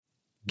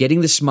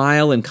Getting the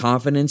smile and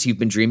confidence you've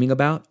been dreaming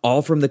about,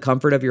 all from the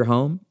comfort of your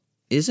home,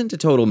 isn't a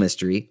total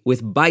mystery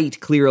with Byte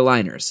clear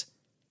aligners.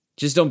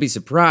 Just don't be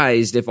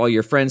surprised if all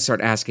your friends start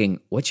asking,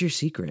 "What's your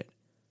secret?"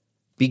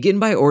 Begin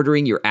by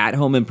ordering your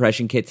at-home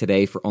impression kit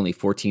today for only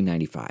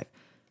 $14.95.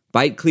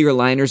 Byte clear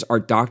aligners are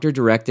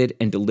doctor-directed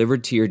and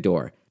delivered to your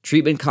door.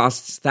 Treatment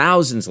costs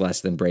thousands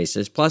less than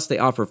braces, plus they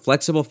offer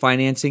flexible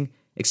financing,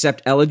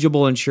 accept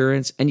eligible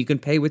insurance, and you can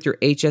pay with your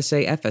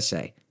HSA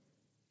FSA.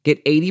 Get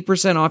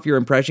 80% off your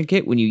impression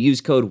kit when you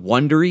use code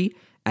WONDERY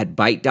at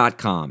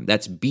Byte.com.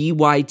 That's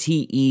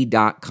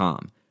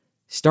BYTE.com.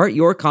 Start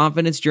your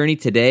confidence journey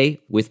today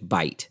with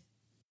Byte.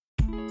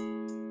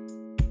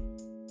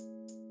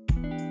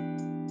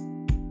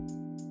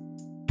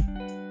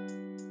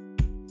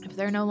 If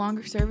they're no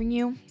longer serving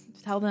you,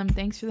 tell them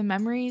thanks for the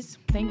memories.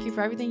 Thank you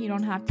for everything. You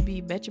don't have to be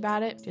a bitch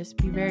about it. Just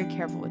be very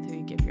careful with who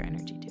you give your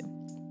energy to.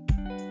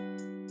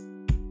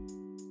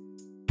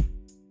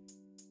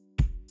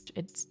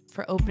 It's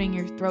for opening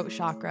your throat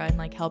chakra and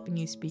like helping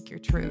you speak your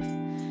truth.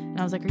 And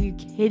I was like, are you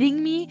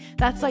kidding me?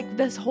 That's like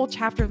this whole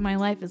chapter of my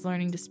life is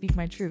learning to speak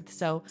my truth.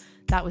 So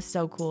that was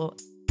so cool.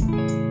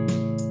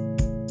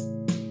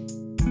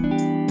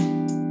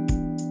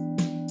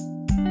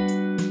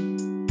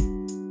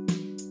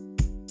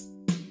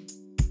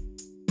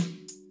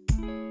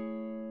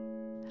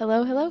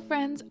 Hello,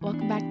 friends.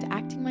 Welcome back to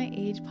Acting My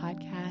Age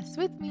podcast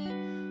with me,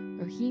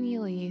 Rohini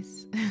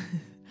Elise.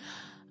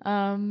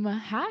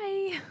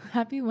 Hi,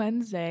 happy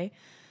Wednesday.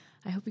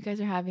 I hope you guys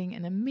are having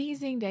an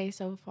amazing day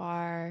so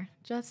far.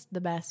 Just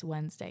the best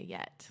Wednesday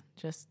yet.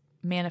 Just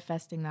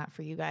manifesting that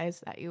for you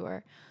guys, that you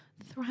are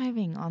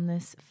thriving on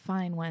this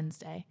fine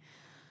Wednesday.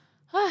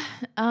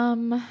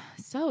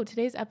 So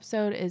today's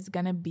episode is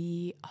going to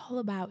be all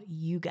about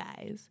you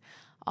guys.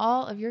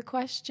 All of your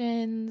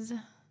questions,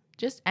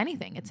 just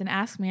anything. It's an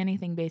Ask Me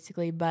Anything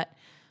basically, but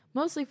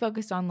mostly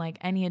focused on like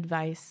any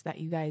advice that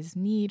you guys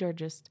need or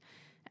just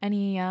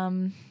any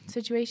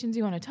situations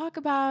you want to talk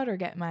about or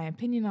get my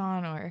opinion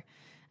on or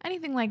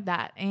anything like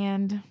that.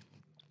 And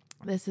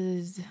this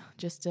is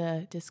just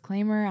a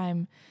disclaimer.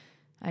 I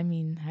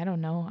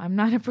don't know. I'm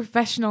not a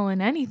professional in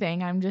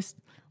anything. I'm just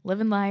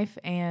living life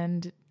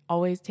and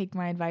always take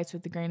my advice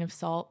with a grain of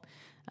salt.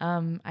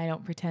 I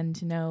don't pretend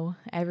to know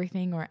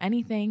everything or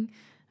anything.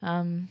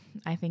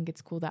 I think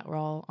it's cool that we're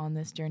all on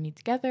this journey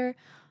together.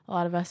 A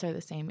lot of us are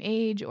the same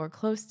age or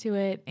close to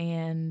it,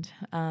 and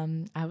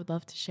I would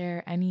love to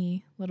share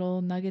any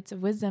little nuggets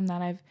of wisdom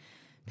that I've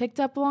picked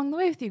up along the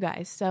way with you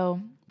guys.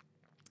 So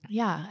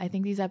yeah, I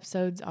think these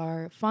episodes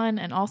are fun,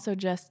 and also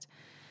just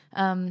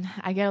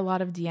I get a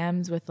lot of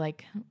DMs with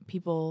like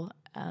people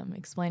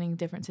explaining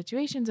different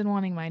situations and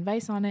wanting my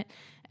advice on it,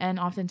 and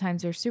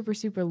oftentimes they're super,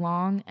 super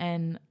long,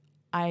 and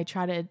I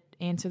try to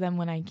answer them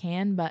when I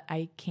can, but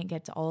I can't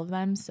get to all of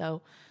them.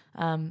 So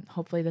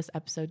hopefully this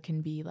episode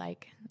can be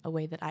like a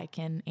way that I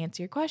can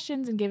answer your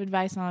questions and give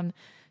advice on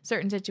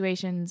certain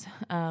situations,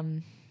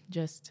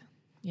 just,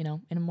 in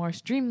a more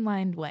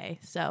streamlined way.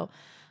 So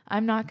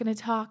I'm not going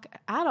to talk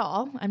at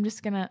all. I'm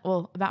just going to,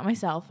 about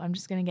myself. I'm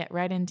just going to get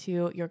right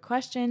into your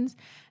questions,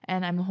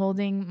 and I'm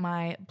holding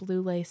my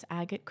blue lace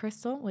agate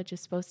crystal, which is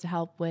supposed to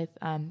help with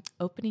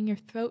opening your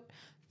throat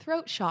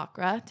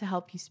chakra to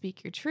help you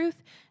speak your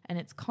truth, and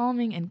it's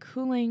calming and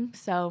cooling.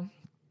 So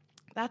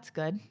that's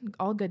good.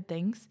 All good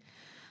things.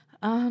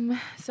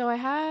 So I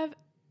had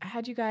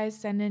you guys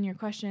send in your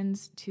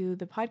questions to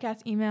the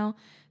podcast email.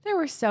 There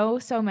were so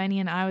many,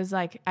 and I was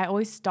like, I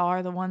always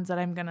star the ones that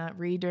I'm going to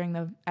read during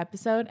the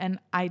episode, and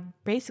I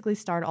basically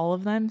starred all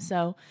of them.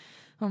 So,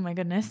 oh my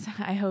goodness,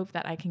 I hope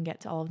that I can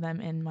get to all of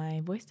them and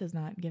my voice does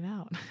not give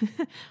out.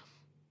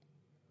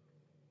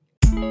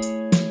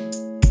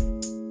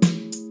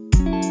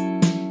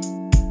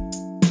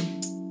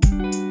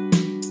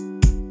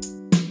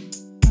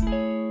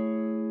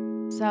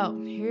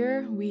 So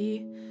here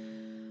we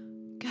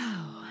go.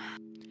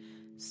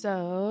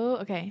 So,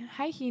 okay.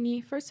 Hi,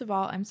 Heaney. First of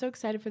all, I'm so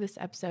excited for this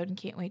episode and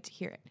can't wait to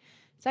hear it.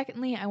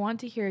 Secondly, I want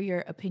to hear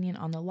your opinion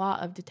on the law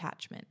of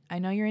detachment. I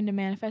know you're into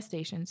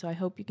manifestation, so I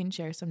hope you can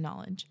share some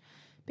knowledge.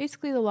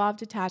 Basically, the law of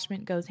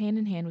detachment goes hand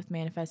in hand with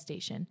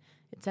manifestation.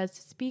 It says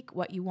to speak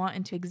what you want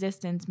into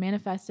existence,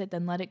 manifest it,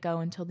 then let it go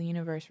until the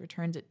universe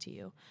returns it to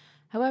you.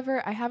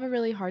 However, I have a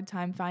really hard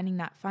time finding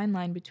that fine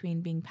line between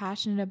being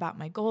passionate about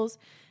my goals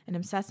and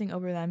obsessing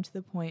over them to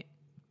the point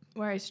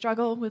where I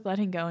struggle with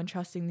letting go and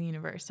trusting the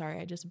universe. Sorry,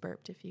 I just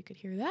burped if you could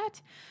hear that.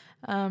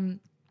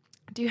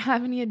 Do you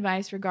have any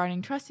advice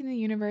regarding trusting the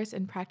universe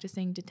and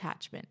practicing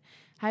detachment?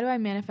 How do I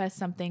manifest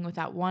something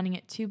without wanting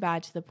it too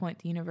bad to the point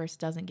the universe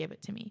doesn't give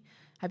it to me?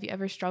 Have you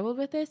ever struggled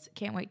with this?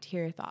 Can't wait to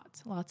hear your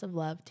thoughts. Lots of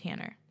love,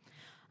 Tanner.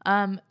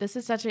 This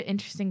is such an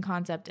interesting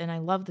concept, and I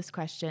love this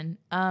question.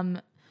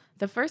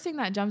 The first thing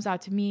that jumps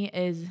out to me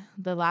is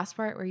the last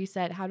part where you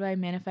said, how do I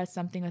manifest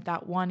something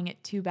without wanting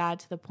it too bad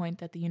to the point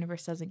that the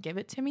universe doesn't give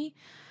it to me?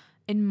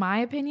 In my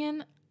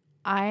opinion,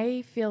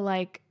 I feel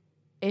like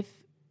if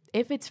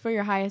it's for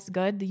your highest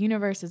good, the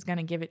universe is going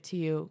to give it to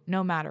you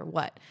no matter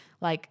what.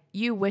 Like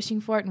you wishing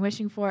for it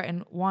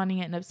and wanting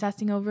it and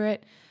obsessing over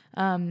it,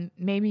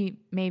 Maybe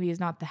is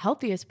not the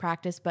healthiest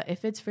practice, but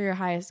if it's for your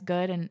highest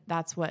good and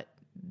that's what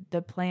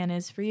the plan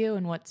is for you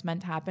and what's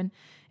meant to happen,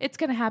 it's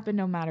going to happen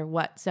no matter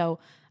what. So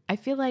I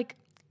feel like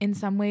in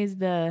some ways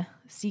the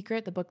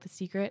book The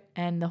Secret,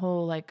 and the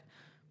whole like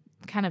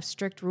kind of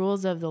strict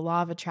rules of the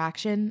law of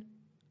attraction,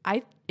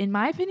 in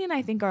my opinion,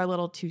 I think are a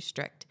little too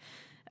strict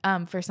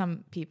for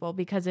some people,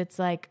 because it's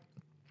like,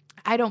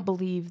 I don't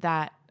believe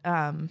that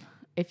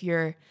if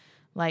you're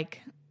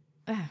like,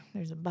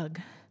 there's a bug.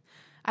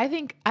 I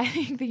think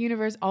the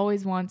universe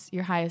always wants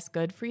your highest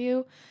good for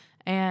you.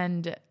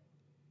 And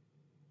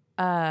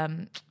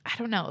I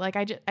don't know, like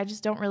I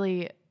just don't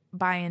really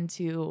buy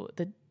into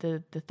the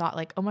thought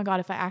like, oh my God,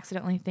 if I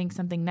accidentally think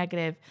something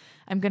negative,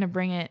 I'm going to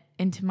bring it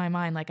into my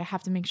mind. Like I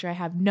have to make sure I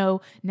have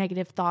no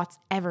negative thoughts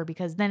ever,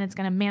 because then it's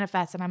going to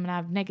manifest and I'm going to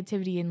have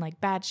negativity and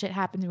like bad shit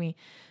happen to me.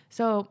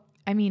 So,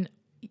 I mean,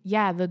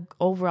 yeah, the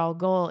overall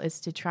goal is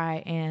to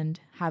try and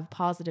have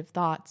positive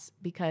thoughts,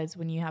 because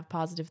when you have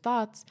positive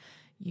thoughts,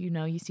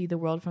 you see the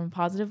world from a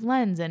positive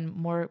lens and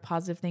more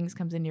positive things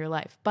comes into your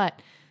life.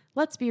 But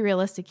let's be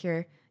realistic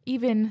here.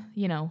 Even,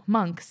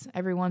 monks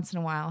every once in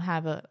a while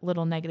have a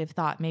little negative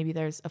thought. Maybe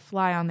there's a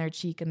fly on their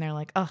cheek and they're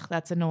like, ugh,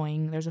 that's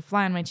annoying. There's a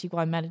fly on my cheek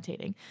while I'm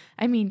meditating.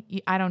 I mean,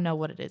 I don't know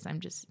what it is. I'm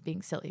just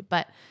being silly.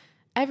 But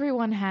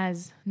everyone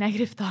has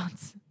negative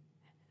thoughts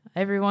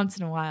every once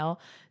in a while.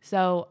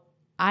 So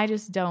I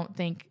just don't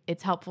think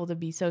it's helpful to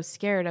be so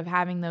scared of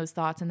having those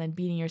thoughts and then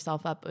beating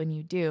yourself up when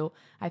you do.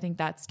 I think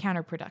that's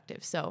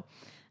counterproductive. So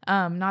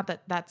not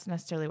that that's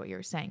necessarily what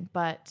you're saying,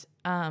 but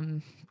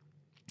I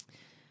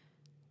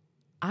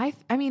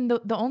mean,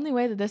 the only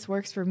way that this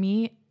works for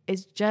me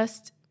is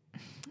just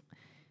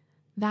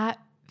that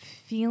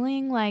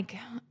feeling like,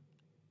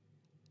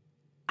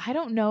 I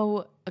don't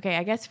know. Okay,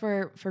 I guess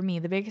for me,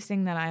 the biggest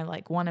thing that I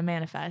like want to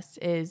manifest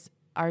is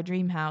our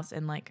dream house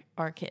and like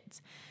our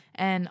kids.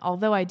 And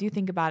although I do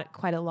think about it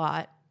quite a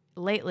lot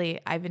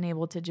lately, I've been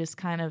able to just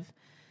kind of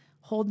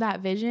hold that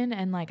vision,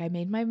 and like I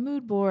made my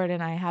mood board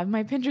and I have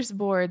my Pinterest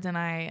boards and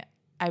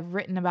I've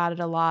written about it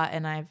a lot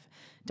and I've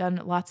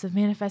done lots of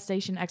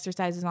manifestation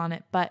exercises on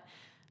it. But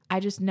I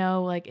just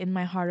know, like in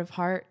my heart of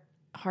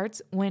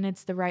hearts, when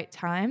it's the right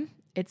time,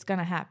 it's going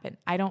to happen.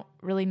 I don't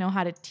really know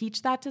how to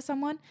teach that to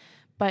someone,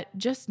 but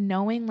just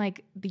knowing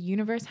like the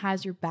universe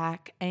has your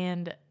back,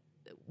 and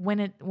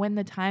when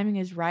the timing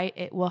is right,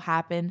 it will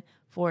happen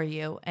for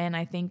you. And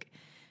I think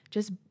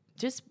just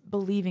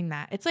believing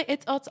that. It's like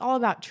it's all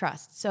about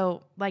trust.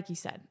 So like you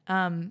said,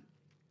 I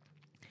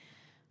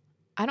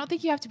don't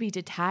think you have to be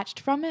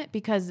detached from it,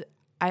 because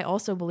I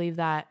also believe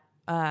that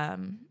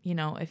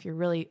if you're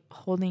really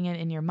holding it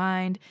in your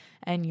mind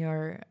and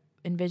you're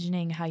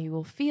envisioning how you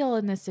will feel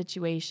in this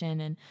situation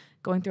and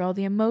going through all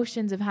the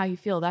emotions of how you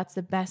feel, that's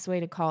the best way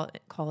to call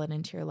it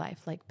into your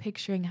life. Like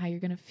picturing how you're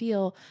going to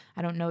feel.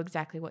 I don't know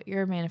exactly what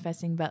you're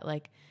manifesting, but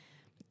like,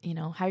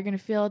 how you're going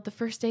to feel at the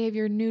first day of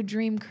your new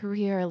dream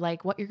career,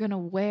 like what you're going to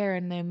wear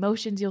and the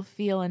emotions you'll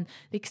feel and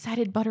the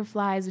excited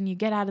butterflies when you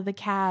get out of the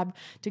cab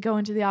to go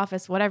into the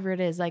office, whatever it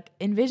is. Like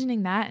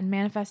envisioning that and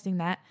manifesting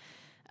that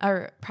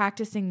or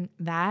practicing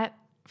that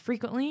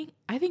frequently,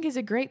 I think is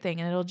a great thing,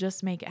 and it'll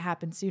just make it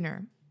happen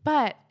sooner.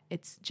 But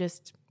it's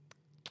just,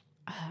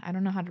 I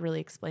don't know how to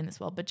really explain this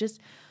well, but just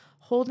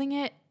holding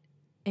it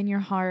in your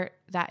heart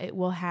that it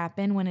will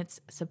happen when it's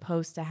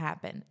supposed to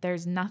happen.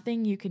 There's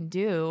nothing you can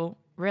do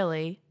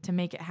really to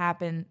make it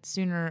happen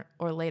sooner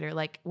or later.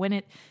 Like when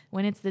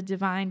it's the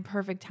divine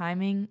perfect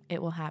timing,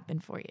 it will happen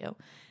for you.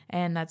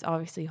 And that's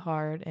obviously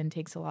hard and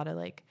takes a lot of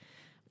like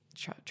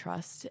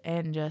trust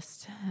and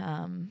just,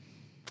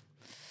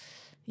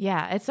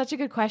 it's such a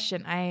good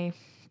question. I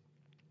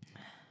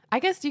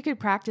guess you could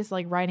practice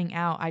like writing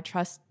out, I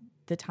trust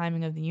the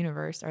timing of the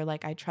universe, or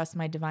like I trust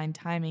my divine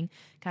timing,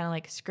 kind of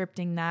like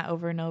scripting that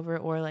over and over,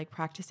 or like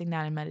practicing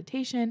that in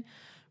meditation,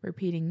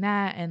 repeating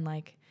that, and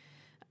like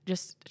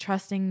just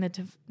trusting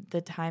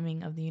the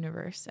timing of the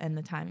universe and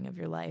the timing of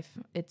your life.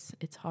 It's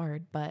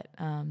hard, but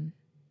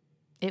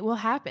it will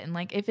happen.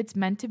 Like if it's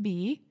meant to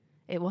be,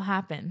 it will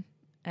happen.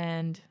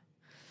 And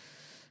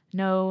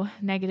no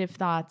negative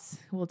thoughts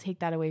will take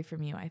that away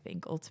from you. I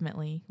think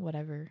ultimately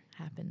whatever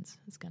happens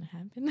is going to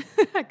happen.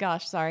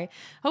 Gosh, sorry.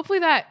 Hopefully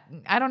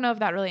I don't know if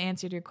that really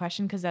answered your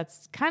question, because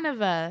that's kind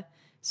of a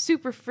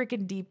super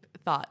freaking deep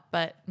thought,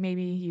 but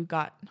maybe you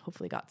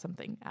hopefully got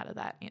something out of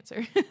that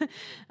answer.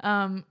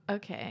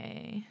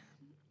 Okay.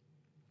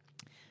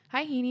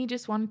 Hi, Heaney.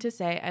 Just wanted to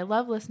say I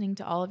love listening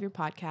to all of your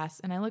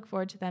podcasts, and I look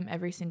forward to them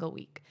every single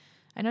week.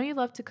 I know you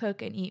love to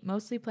cook and eat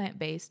mostly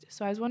plant-based,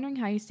 so I was wondering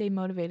how you stay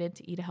motivated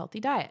to eat a healthy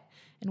diet,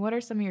 and what are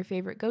some of your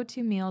favorite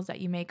go-to meals that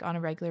you make on a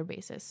regular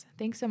basis?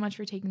 Thanks so much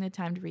for taking the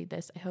time to read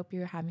this. I hope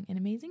you're having an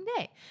amazing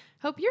day.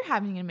 Hope you're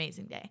having an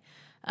amazing day.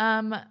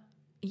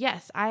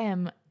 Yes, I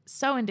am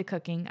so into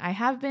cooking. I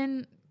have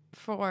been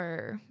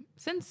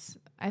since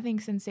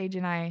Sage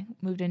and I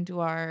moved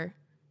into our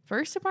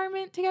first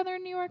apartment together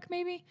in New York,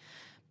 maybe.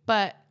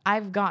 But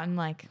I've gotten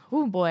like,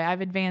 oh boy,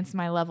 I've advanced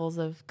my levels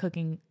of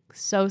cooking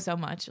so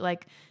much.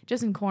 Like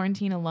just in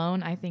quarantine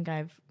alone, I think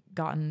I've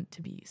gotten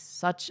to be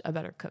such a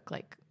better cook,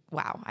 like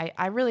wow,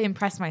 I really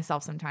impress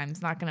myself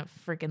sometimes, not going to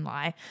freaking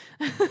lie.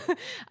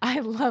 I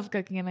love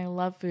cooking and I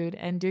love food,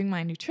 and doing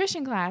my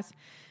nutrition class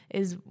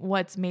is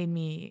what's made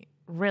me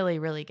really,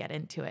 really get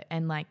into it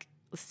and like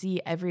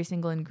see every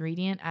single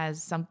ingredient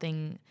as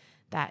something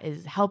that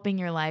is helping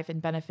your life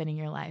and benefiting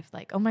your life.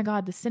 Like, oh my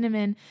God, the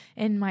cinnamon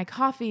in my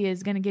coffee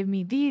is going to give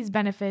me these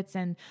benefits.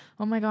 And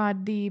oh my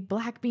God, the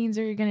black beans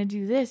are going to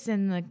do this.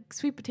 And the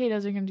sweet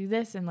potatoes are going to do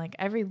this. And like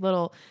every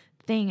little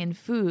thing in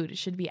food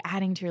should be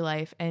adding to your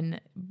life and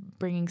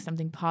bringing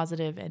something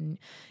positive and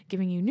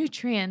giving you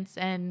nutrients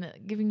and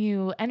giving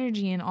you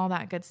energy and all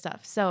that good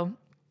stuff. So,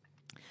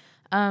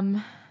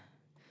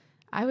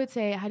 I would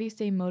say, how do you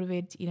stay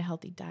motivated to eat a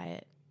healthy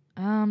diet?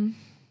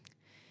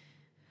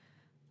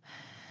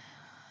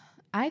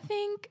 I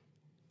think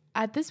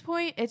at this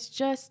point, it's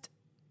just,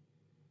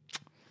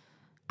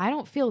 I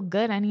don't feel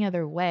good any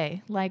other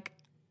way. Like,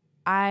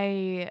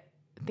 I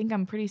think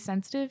I'm pretty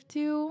sensitive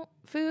to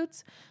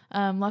foods.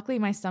 Luckily,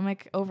 my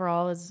stomach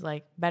overall is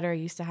like better. I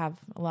used to have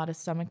a lot of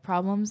stomach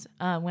problems.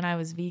 When I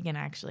was vegan,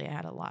 actually, I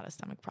had a lot of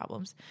stomach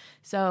problems.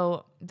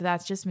 So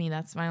that's just me.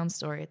 That's my own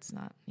story. It's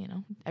not,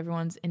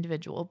 everyone's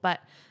individual. But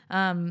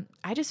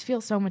I just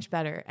feel so much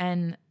better.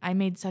 And I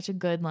made such a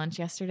good lunch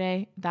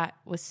yesterday that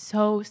was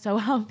so, so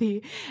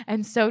healthy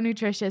and so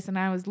nutritious. And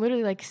I was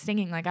literally like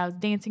singing, like I was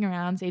dancing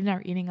around, sitting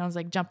there eating. I was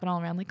like jumping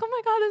all around, like, oh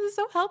my God, this is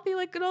so healthy.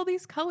 Like, look at all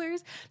these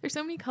colors. There's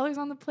so many colors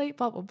on the plate,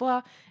 blah, blah,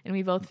 blah. And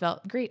we both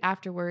felt great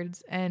afterwards.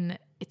 And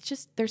it's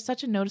just, there's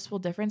such a noticeable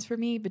difference for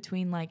me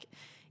between like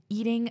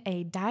eating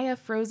a Daiya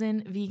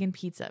frozen vegan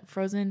pizza,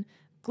 frozen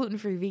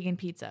gluten-free vegan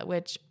pizza,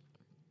 which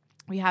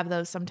we have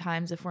those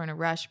sometimes if we're in a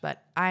rush,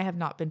 but I have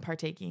not been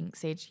partaking.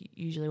 Sage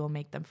usually will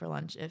make them for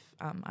lunch if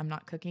I'm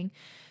not cooking.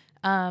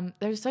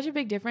 There's such a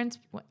big difference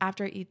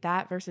after I eat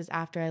that versus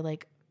after I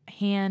like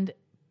hand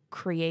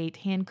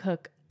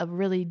cook a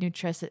really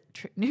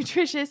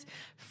nutritious,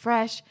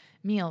 fresh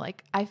meal.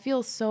 Like I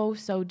feel so,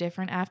 so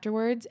different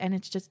afterwards. And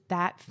it's just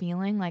that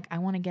feeling, like I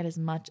want to get as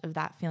much of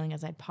that feeling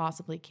as I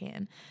possibly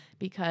can,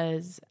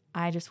 because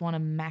I just want to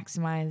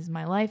maximize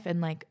my life and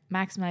like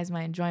maximize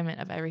my enjoyment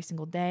of every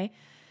single day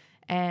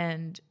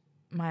and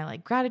my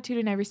like gratitude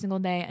in every single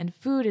day. And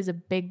food is a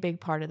big,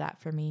 big part of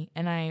that for me.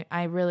 And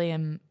I really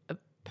am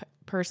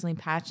personally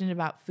passionate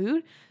about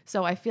food.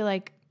 So I feel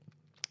like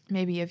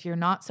maybe if you're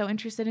not so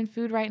interested in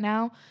food right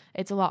now,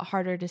 it's a lot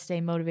harder to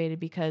stay motivated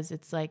because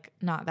it's like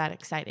not that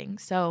exciting.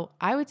 So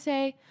I would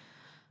say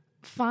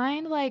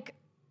find like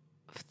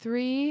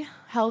 3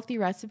 healthy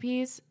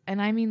recipes,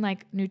 and I mean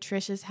like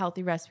nutritious,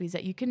 healthy recipes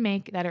that you can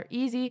make that are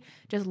easy.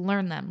 Just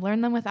learn them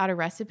without a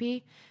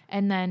recipe,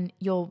 and then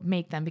you'll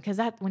make them, because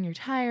that when you're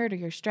tired or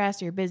you're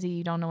stressed or you're busy,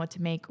 you don't know what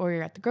to make, or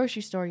you're at the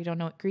grocery store, you don't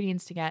know what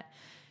ingredients to get.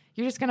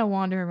 You're just going to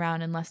wander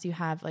around unless you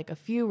have like a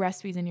few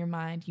recipes in your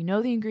mind. You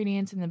know the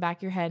ingredients in the back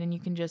of your head, and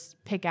you can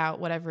just pick out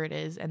whatever it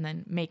is and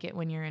then make it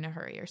when you're in a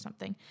hurry or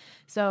something.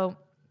 So,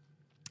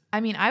 I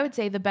mean, I would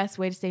say the best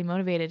way to stay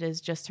motivated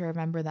is just to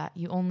remember that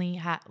you only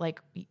have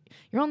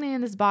you're only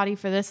in this body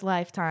for this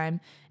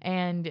lifetime,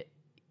 and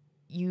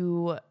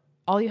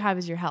all you have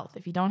is your health.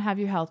 If you don't have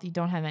your health, you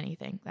don't have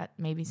anything. That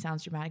maybe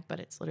sounds dramatic, but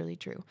it's literally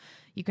true.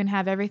 You can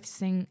have every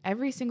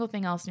single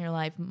thing else in your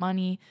life: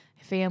 money,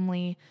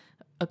 family,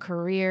 a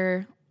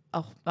career,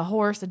 a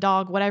horse, a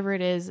dog, whatever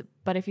it is.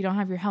 But if you don't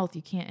have your health,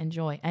 you can't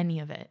enjoy any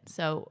of it.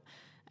 So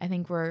I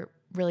think we're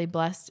really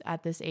blessed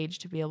at this age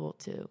to be able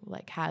to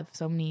like have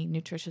so many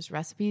nutritious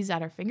recipes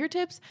at our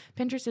fingertips.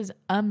 Pinterest is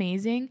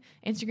amazing.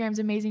 Instagram's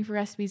amazing for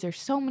recipes. There's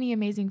so many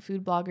amazing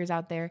food bloggers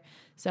out there.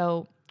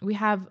 So we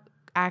have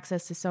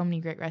access to so many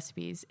great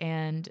recipes,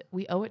 and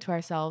we owe it to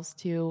ourselves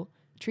to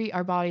treat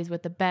our bodies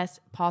with the best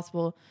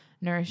possible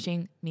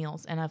nourishing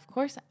meals. And of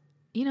course,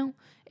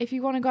 if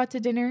you want to go out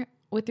to dinner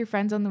with your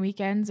friends on the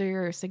weekends or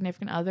your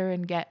significant other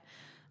and get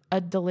a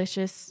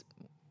delicious,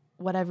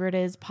 whatever it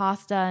is,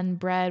 pasta and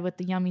bread with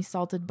the yummy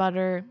salted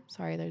butter.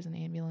 Sorry, there's an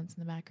ambulance in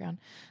the background.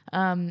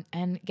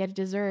 And get a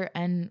dessert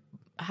and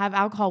have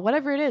alcohol,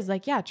 whatever it is.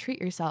 Like, yeah,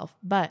 treat yourself.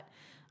 But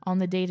on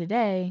the day to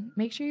day,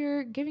 make sure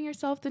you're giving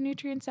yourself the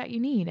nutrients that you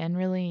need and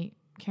really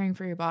caring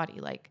for your body.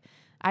 Like,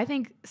 I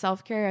think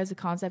self-care as a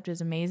concept is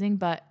amazing,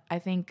 but I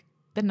think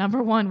the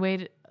number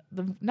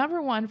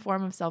one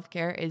form of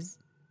self-care is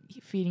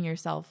feeding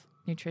yourself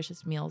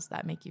nutritious meals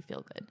that make you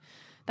feel good.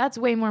 That's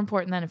way more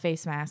important than a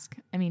face mask.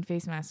 I mean,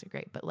 face masks are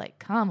great, but like,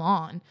 come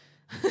on.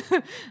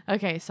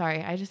 Okay,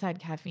 sorry. I just had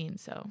caffeine,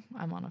 so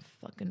I'm on a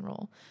fucking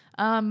roll.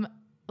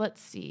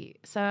 Let's see.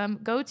 Some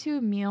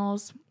go-to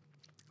meals.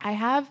 I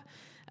have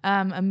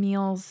a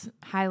meals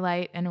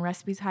highlight and a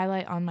recipes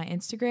highlight on my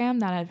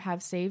Instagram that I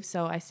have saved,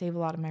 so I save a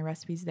lot of my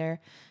recipes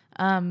there.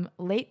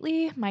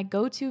 Lately, my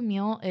go-to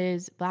meal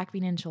is black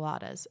bean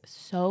enchiladas.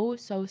 So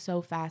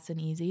fast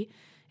and easy.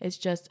 It's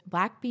just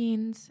black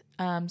beans,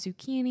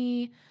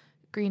 zucchini,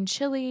 green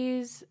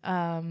chilies.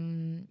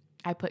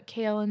 I put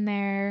kale in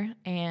there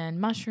and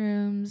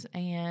mushrooms,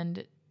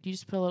 and you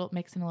just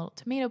mix in a little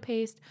tomato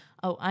paste,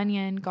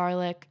 onion,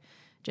 garlic,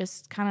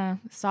 Just kind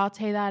of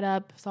saute that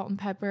up, salt and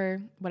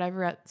pepper,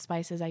 whatever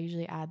spices. I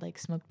usually add like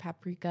smoked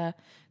paprika,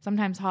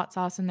 sometimes hot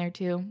sauce in there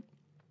too.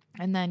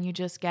 And then you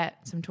just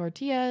get some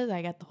tortillas.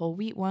 I get the whole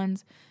wheat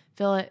ones.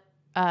 Fill it.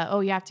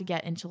 You have to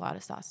get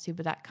enchilada sauce too,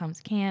 but that comes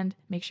canned.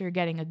 Make sure you're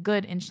getting a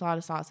good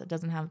enchilada sauce that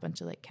doesn't have a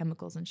bunch of like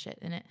chemicals and shit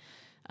in it.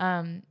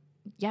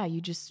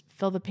 You just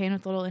fill the pan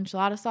with a little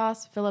enchilada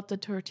sauce, fill up the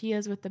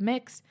tortillas with the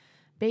mix,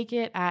 bake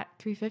it at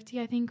 350,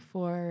 I think,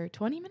 for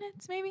 20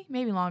 minutes,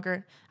 maybe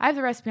longer. I have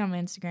the recipe on my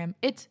Instagram.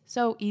 It's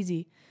so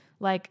easy.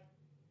 Like,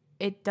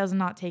 it does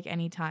not take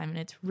any time, and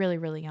it's really,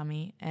 really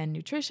yummy and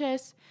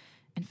nutritious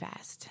and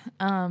fast.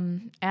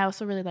 I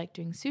also really like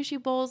doing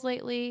sushi bowls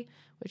lately,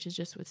 which is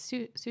just with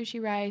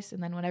sushi rice,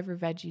 and then whatever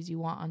veggies you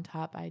want on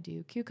top. I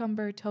do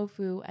cucumber,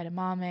 tofu,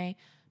 edamame,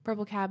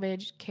 purple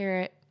cabbage,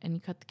 carrot, and you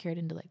cut the carrot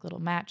into like little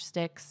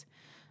matchsticks,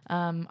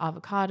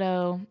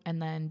 avocado,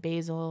 and then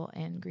basil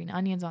and green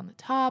onions on the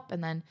top,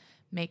 and then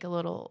make a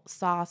little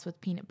sauce with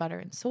peanut butter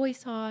and soy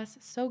sauce.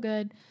 So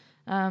good.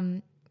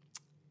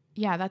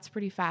 That's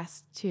pretty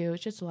fast too.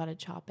 It's just a lot of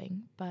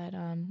chopping. But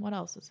what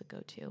else is a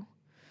go-to?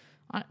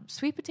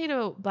 Sweet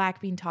potato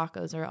black bean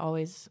tacos are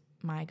always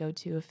my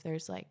go-to if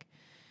there's like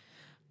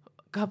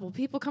a couple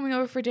people coming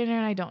over for dinner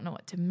and I don't know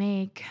what to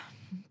make.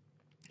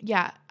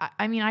 Yeah,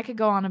 I mean, I could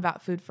go on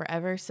about food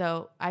forever,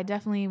 so I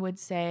definitely would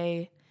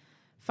say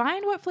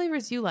find what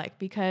flavors you like,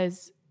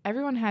 because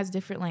everyone has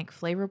different like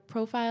flavor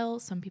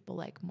profiles. Some people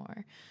like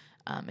more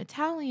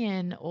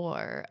Italian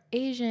or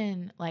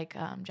Asian, like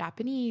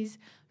Japanese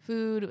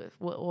food,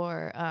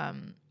 or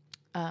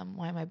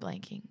why am I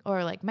blanking?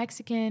 Or like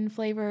Mexican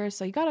flavors.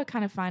 So you got to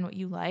kind of find what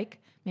you like.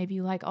 Maybe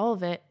you like all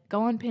of it.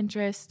 Go on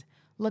Pinterest,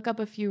 look up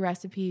a few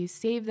recipes,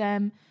 save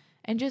them,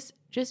 and just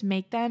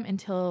make them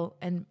until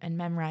and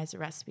memorize the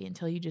recipe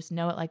until you just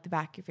know it like the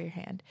back of your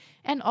hand.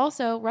 And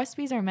also,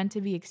 recipes are meant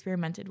to be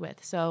experimented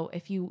with. So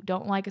if you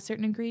don't like a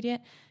certain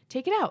ingredient,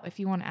 take it out. If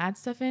you want to add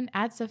stuff in,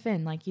 add stuff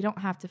in. Like, you don't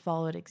have to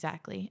follow it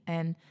exactly.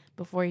 And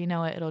before you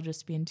know it, it'll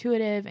just be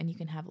intuitive and you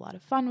can have a lot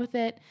of fun with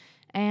it.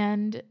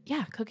 And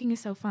yeah, cooking is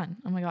so fun.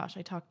 Oh my gosh,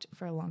 I talked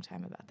for a long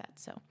time about that.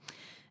 So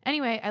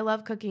anyway, I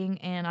love cooking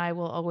and I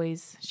will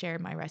always share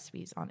my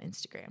recipes on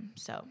Instagram.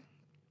 So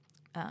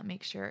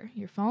make sure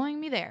you're following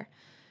me there.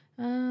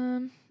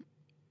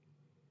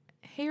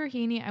 Hey,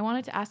 Rahini, I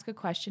wanted to ask a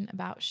question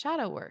about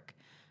shadow work.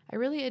 I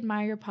really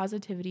admire your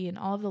positivity and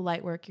all of the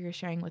light work you're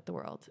sharing with the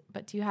world.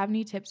 But do you have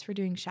any tips for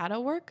doing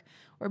shadow work,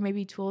 or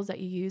maybe tools that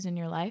you use in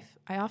your life?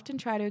 I often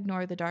try to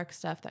ignore the dark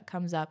stuff that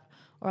comes up,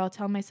 or I'll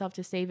tell myself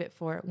to save it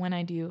for when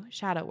I do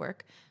shadow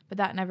work, but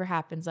that never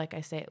happens like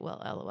I say it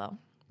will, LOL.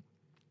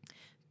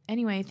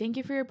 Anyway, thank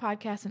you for your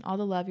podcast and all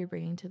the love you're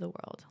bringing to the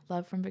world.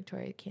 Love from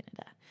Victoria,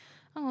 Canada.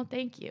 Oh,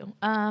 thank you.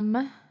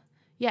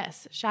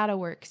 Yes, shadow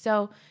work.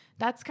 So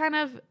that's kind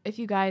of, if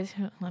you guys,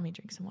 let me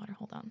drink some water.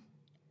 Hold on.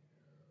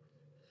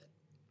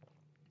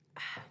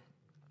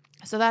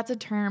 So that's a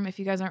term, if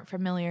you guys aren't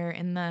familiar,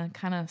 in the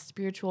kind of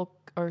spiritual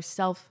or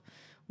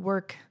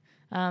self-work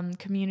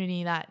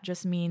community, that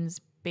just means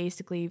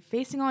basically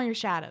facing all your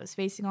shadows,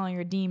 facing all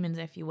your demons,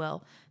 if you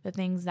will, the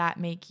things that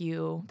make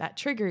you, that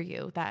trigger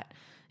you, that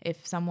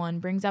if someone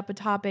brings up a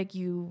topic,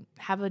 you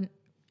have an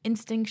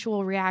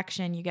instinctual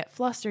reaction, you get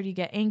flustered, you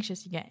get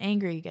anxious, you get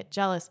angry, you get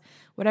jealous,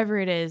 whatever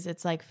it is.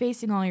 It's like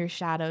facing all your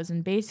shadows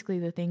and basically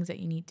the things that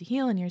you need to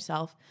heal in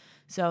yourself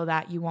so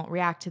that you won't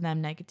react to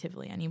them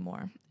negatively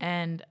anymore.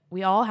 And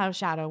we all have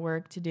shadow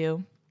work to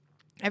do.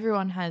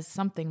 Everyone has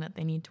something that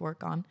they need to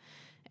work on.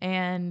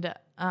 And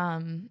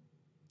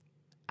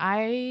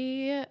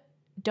I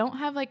don't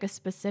have like a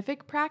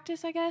specific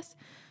practice, I guess.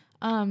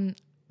 So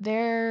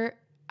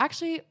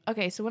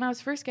when I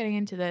was first getting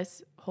into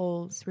this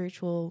whole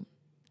spiritual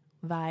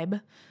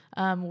vibe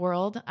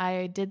world,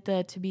 I did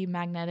the To Be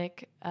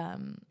Magnetic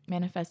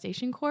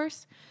manifestation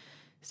course.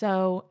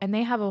 So, and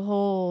they have a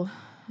whole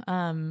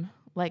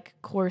like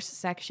course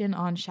section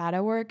on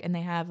shadow work, and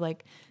they have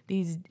like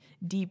these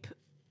deep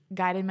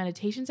guided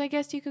meditations, I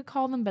guess you could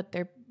call them, but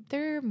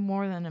they're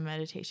more than a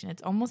meditation.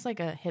 It's almost like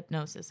a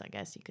hypnosis, I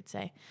guess you could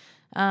say.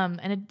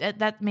 And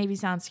that maybe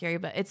sounds scary,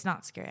 but it's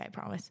not scary, I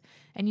promise.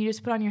 And you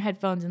just put on your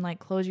headphones and like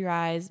close your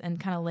eyes and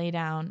kind of lay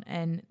down,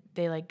 and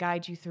they like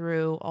guide you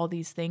through all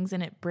these things,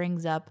 and it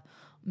brings up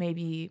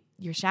maybe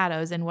your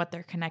shadows and what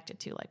they're connected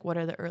to. Like, what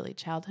are the early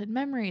childhood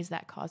memories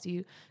that cause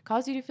you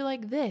to feel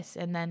like this,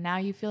 and then now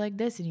you feel like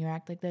this and you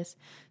act like this.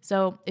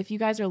 So if you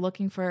guys are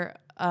looking for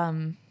a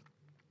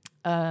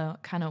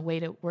kind of way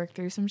to work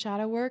through some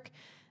shadow work,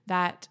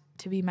 that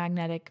To Be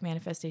Magnetic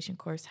manifestation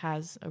course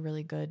has a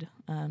really good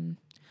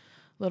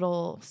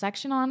little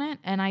section on it.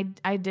 And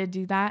I did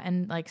do that,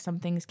 and like some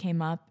things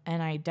came up,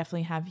 and I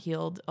definitely have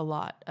healed a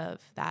lot of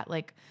that.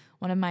 Like,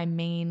 one of my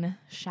main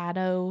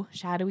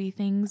shadowy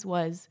things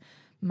was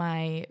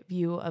my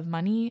view of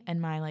money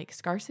and my like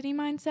scarcity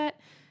mindset.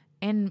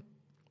 And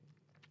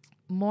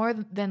more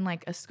than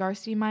like a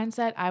scarcity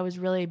mindset, I was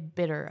really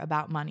bitter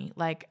about money.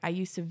 Like, I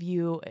used to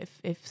view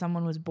if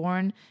someone was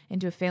born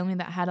into a family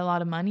that had a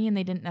lot of money and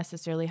they didn't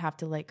necessarily have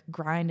to like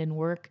grind and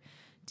work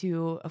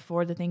to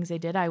afford the things they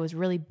did, I was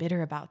really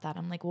bitter about that.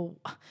 I'm like, well,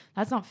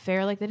 that's not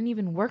fair. Like, they didn't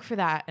even work for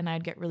that. And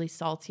I'd get really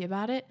salty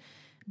about it.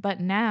 But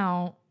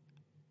now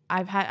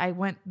I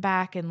went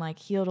back and like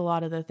healed a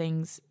lot of the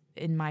things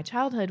in my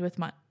childhood with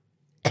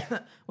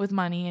with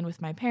money and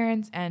with my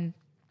parents. And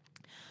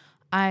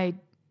I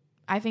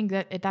think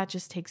that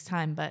just takes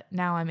time, but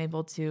now I'm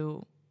able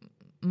to,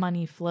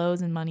 money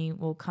flows and money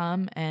will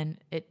come, and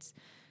it's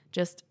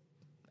just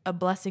a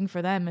blessing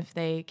for them if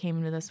they came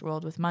into this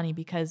world with money,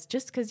 because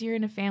just because you're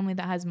in a family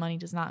that has money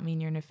does not mean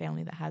you're in a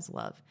family that has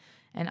love.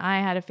 And I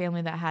had a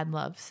family that had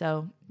love,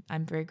 so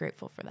I'm very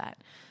grateful for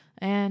that.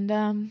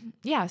 And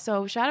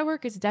so shadow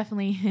work is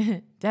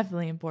definitely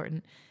definitely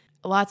important.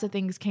 Lots of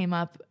things came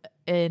up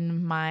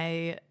in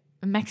my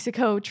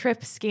Mexico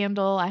trip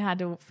scandal. I had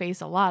to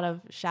face a lot of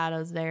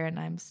shadows there, and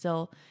I'm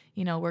still,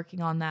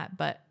 working on that.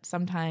 But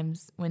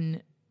sometimes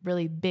when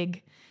really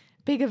big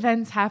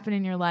events happen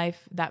in your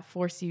life that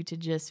force you to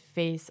just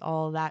face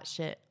all that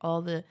shit,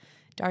 all the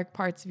dark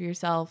parts of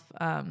yourself,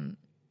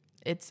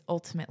 it's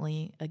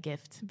ultimately a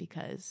gift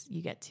because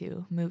you get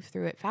to move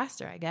through it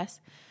faster, I guess.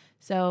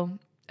 So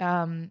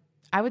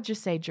I would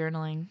just say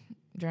journaling.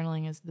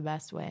 Journaling is the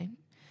best way,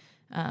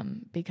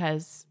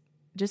 because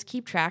just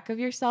keep track of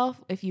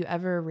yourself. If you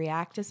ever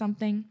react to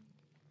something,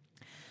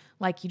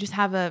 like you just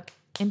have a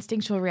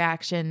instinctual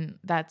reaction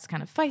that's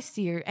kind of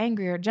feisty or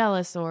angry or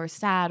jealous or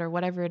sad or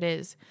whatever it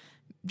is,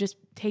 just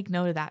take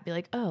note of that. Be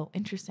like, oh,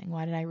 interesting.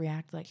 Why did I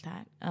react like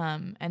that?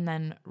 And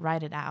then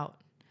write it out.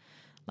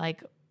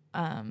 Like,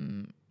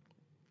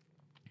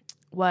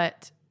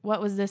 what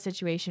was this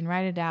situation?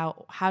 Write it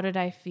out. How did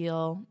I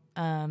feel?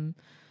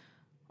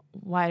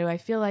 Why do I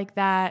feel like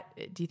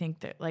that? Do you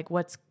think that, like,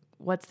 what's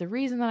the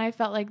reason that I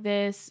felt like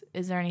this?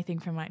 Is there anything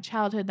from my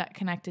childhood that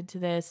connected to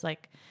this?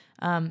 Like,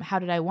 how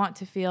did I want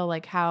to feel?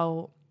 Like,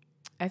 how,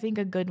 I think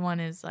a good one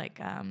is like,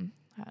 how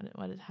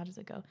does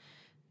it go?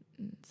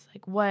 It's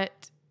like,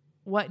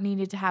 what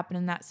needed to happen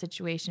in that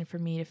situation for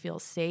me to feel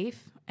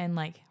safe and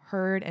like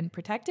heard and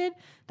protected?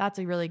 That's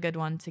a really good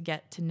one to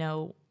get to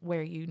know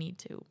where you need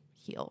to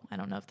heal. I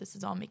don't know if this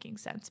is all making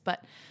sense,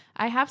 but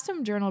I have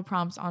some journal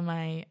prompts on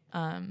my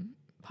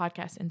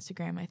podcast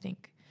Instagram, I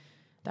think,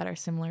 that are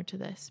similar to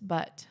this.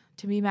 But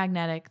To Be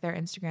Magnetic, their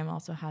Instagram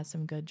also has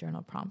some good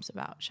journal prompts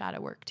about shadow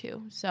work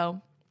too.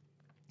 So,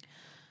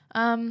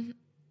 I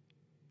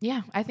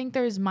think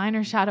there's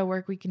minor shadow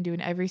work we can do in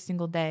every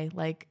single day.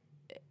 Like,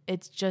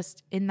 it's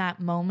just in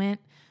that moment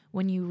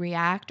when you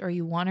react or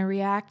you want to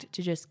react,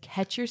 to just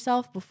catch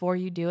yourself before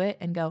you do it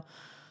and go,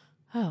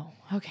 oh,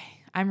 okay,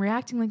 I'm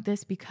reacting like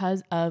this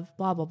because of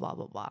blah, blah, blah,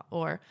 blah, blah.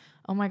 Or,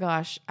 oh my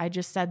gosh, I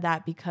just said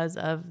that because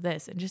of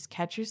this. And just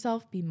catch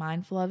yourself, be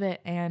mindful of it,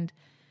 and,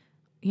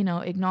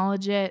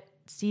 acknowledge it,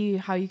 see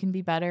how you can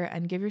be better,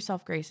 and give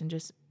yourself grace and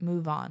just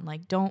move on.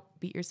 Like, don't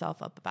beat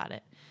yourself up about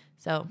it.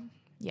 So,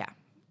 yeah,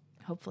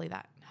 hopefully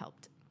that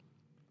helped.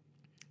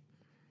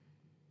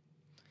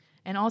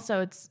 And also,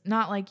 it's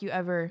not like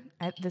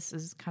this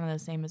is kind of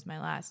the same as my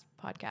last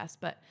podcast,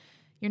 but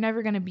you're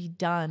never going to be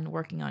done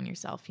working on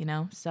yourself,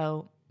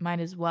 So might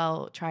as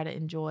well try to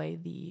enjoy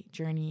the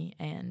journey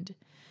and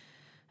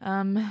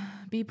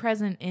be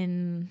present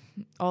in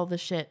all the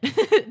shit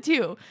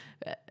too,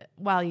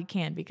 while you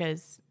can,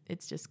 because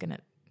it's going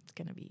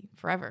to be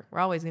forever. We're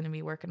always going to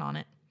be working on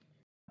it.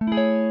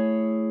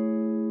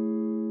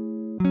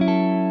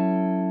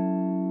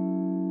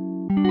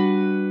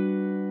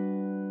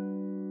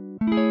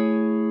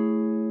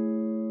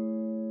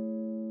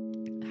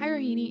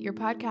 Your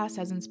podcast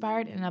has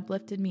inspired and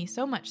uplifted me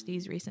so much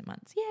these recent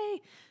months.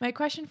 Yay! My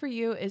question for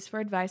you is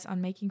for advice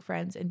on making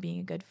friends and being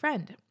a good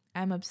friend.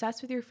 I'm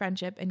obsessed with your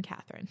friendship and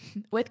Catherine.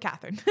 With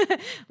Catherine.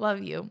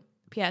 Love you.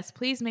 P.S.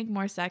 Please make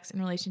more sex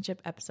and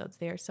relationship episodes.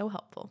 They are so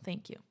helpful.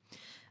 Thank you.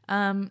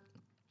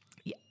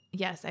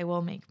 Yes, I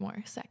will make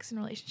more sex and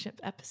relationship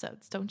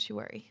episodes. Don't you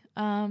worry.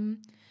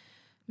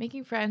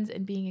 Making friends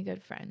and being a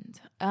good friend.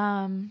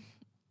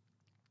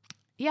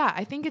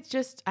 I think it's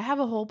just, I have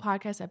a whole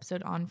podcast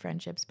episode on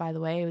friendships, by the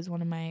way. It was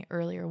one of my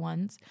earlier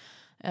ones.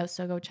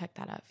 So go check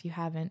that out if you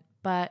haven't.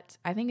 But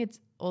I think it's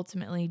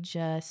ultimately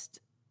just,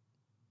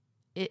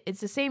 it's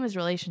the same as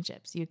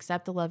relationships. You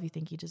accept the love you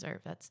think you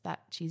deserve. That's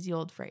that cheesy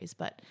old phrase.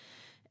 But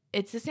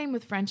it's the same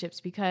with friendships,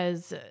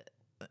 because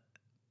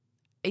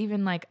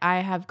even like I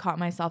have caught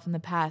myself in the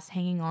past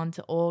hanging on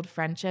to old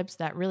friendships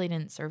that really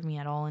didn't serve me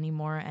at all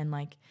anymore. And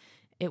like,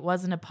 it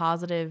wasn't a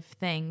positive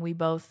thing. We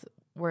both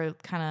were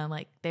kind of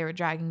like, they were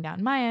dragging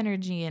down my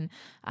energy, and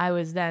I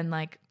was then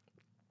like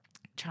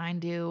trying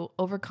to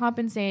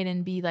overcompensate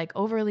and be like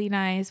overly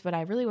nice, but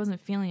I really wasn't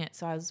feeling it.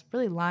 So I was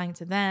really lying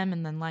to them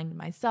and then lying to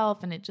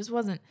myself, and it just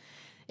wasn't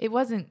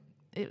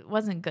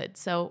good.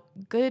 So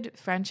good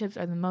friendships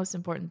are the most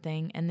important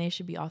thing, and they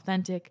should be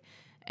authentic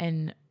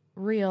and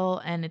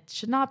real, and it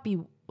should not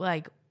be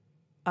like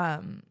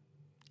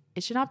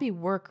it should not be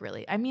work,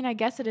 really. I mean, I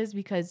guess it is,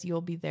 because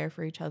you'll be there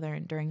for each other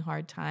and during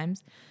hard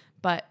times,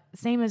 but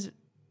same as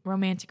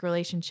romantic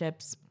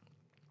relationships,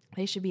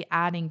 they should be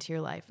adding to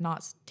your life,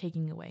 not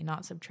taking away,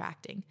 not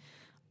subtracting.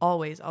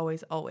 Always,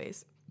 always,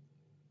 always.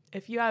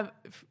 if you have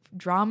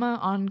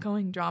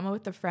ongoing drama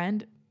with a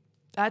friend,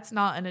 that's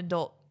not an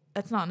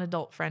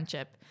adult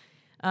friendship.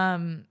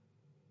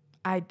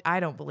 I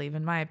don't believe,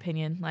 in my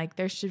opinion, like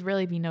there should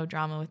really be no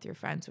drama with your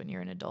friends when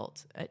you're an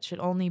adult. It should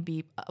only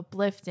be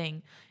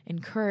uplifting,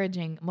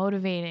 encouraging,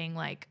 motivating,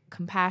 like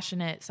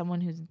compassionate,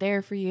 someone who's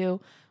there for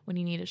you when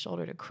you need a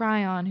shoulder to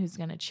cry on, who's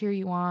going to cheer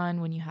you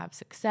on when you have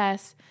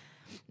success.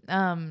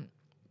 Oh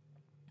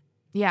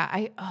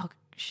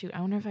shoot,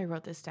 I wonder if I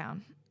wrote this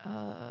down.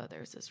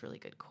 There's this really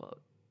good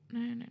quote.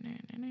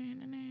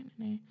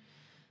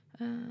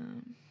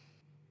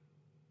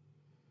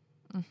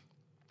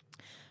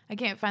 I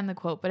can't find the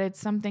quote, but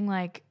it's something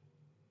like,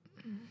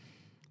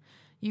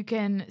 you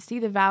can see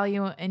the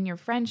value in your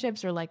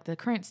friendships, or like the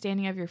current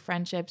standing of your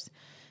friendships.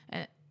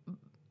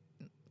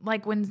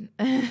 Like when,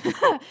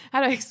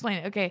 how do I explain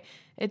it? Okay.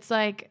 It's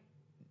like,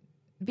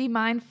 be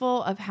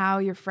mindful of how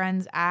your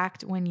friends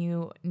act when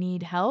you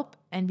need help,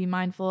 and be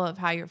mindful of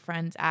how your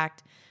friends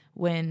act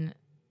when,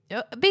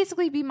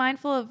 basically be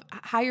mindful of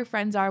how your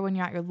friends are when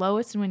you're at your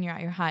lowest and when you're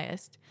at your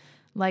highest.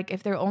 Like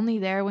if they're only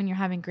there when you're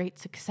having great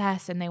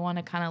success and they want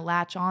to kind of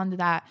latch on to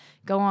that,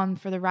 go on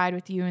for the ride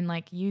with you and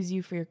like use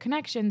you for your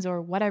connections or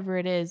whatever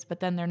it is, but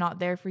then they're not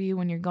there for you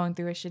when you're going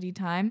through a shitty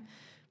time.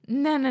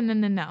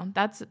 No.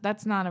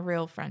 That's not a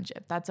real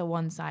friendship. That's a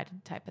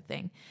one-sided type of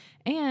thing.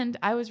 And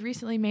I was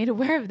recently made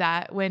aware of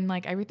that when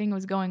like everything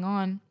was going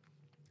on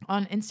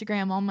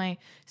Instagram, all my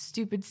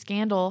stupid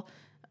scandal.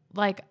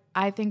 Like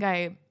I think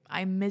I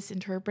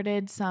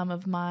misinterpreted some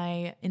of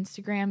my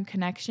Instagram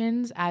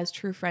connections as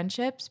true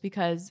friendships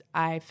because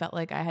I felt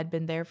like I had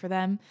been there for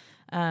them.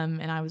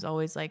 And I was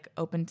always like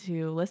open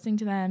to listening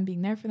to them,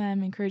 being there for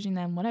them, encouraging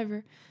them,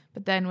 whatever.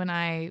 But then when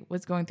I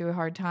was going through a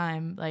hard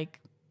time,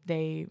 like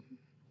they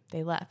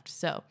left.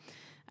 So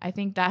I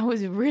think that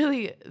was a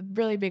really,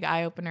 really big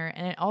eye opener.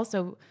 And it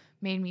also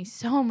made me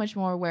so much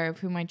more aware of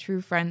who my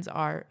true friends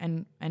are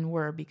and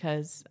were,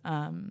 because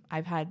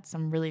I've had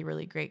some really,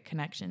 really great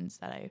connections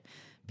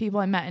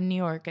people I met in New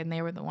York, and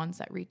they were the ones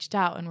that reached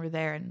out and were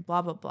there and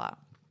blah, blah, blah.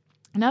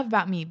 Enough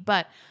about me.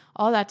 But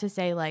all that to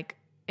say, like,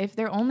 if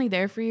they're only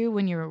there for you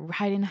when you're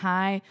riding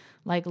high,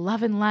 like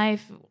loving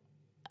life,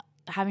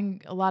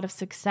 having a lot of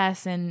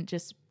success and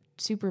just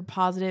super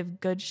positive,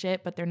 good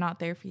shit, but they're not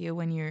there for you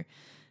when you're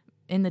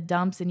in the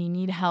dumps and you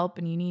need help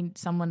and you need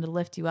someone to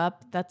lift you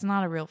up, that's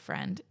not a real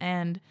friend.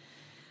 And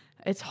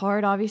it's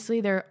hard,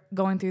 obviously. They're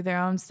going through their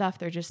own stuff.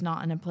 They're just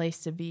not in a place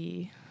to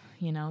be,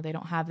 they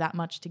don't have that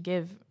much to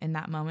give in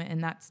that moment.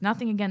 And that's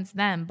nothing against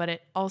them, but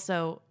it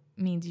also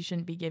means you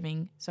shouldn't be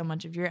giving so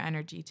much of your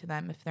energy to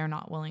them if they're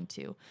not willing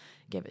to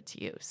give it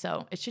to you.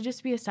 So it should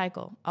just be a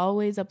cycle,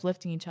 always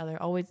uplifting each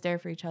other, always there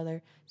for each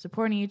other,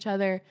 supporting each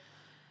other.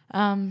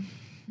 And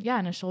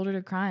a shoulder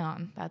to cry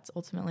on. That's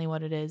ultimately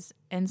what it is.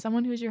 And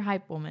someone who's your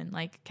hype woman.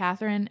 Like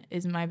Catherine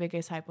is my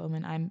biggest hype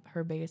woman. I'm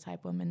her biggest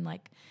hype woman.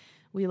 Like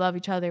we love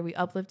each other. We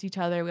uplift each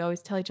other. We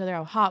always tell each other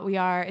how hot we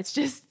are. It's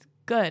just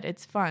good.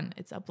 It's fun.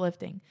 It's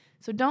uplifting.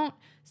 So don't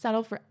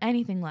settle for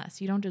anything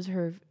less. You don't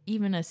deserve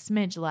even a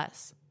smidge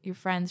less. Your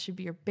friends should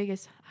be your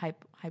biggest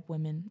hype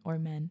women or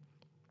men.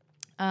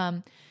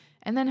 And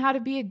then how to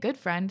be a good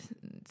friend.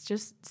 It's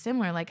just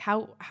similar. Like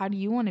how do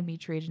you want to be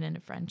treated in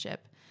a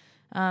friendship?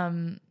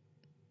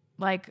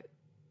 Like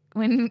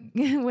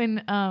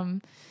when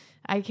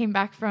I came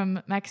back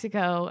from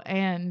Mexico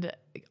and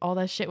all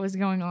that shit was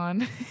going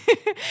on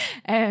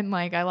and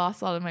like I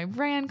lost a lot of my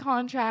brand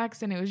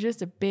contracts and it was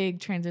just a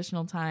big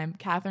transitional time.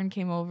 Catherine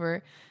came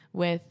over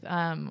with,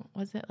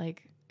 was it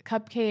like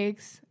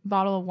cupcakes,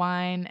 bottle of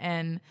wine,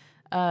 and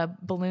a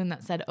balloon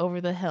that said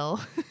 "Over the Hill."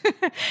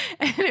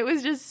 And it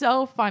was just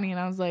so funny. And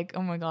I was like,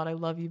 oh my God, I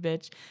love you,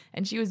 bitch.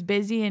 And she was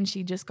busy and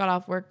she just got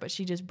off work, but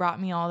she just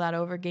brought me all that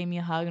over, gave me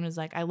a hug and was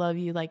like, I love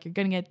you. Like, you're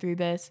going to get through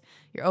this.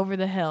 You're over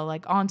the hill,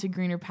 like on to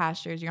greener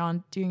pastures. You're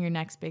on doing your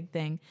next big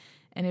thing.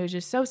 And it was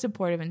just so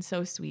supportive and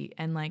so sweet.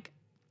 And like,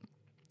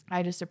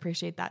 I just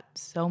appreciate that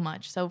so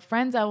much. So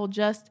friends, I will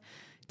just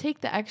take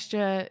the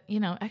extra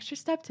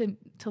step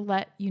to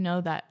let you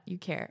know that you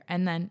care.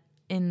 And then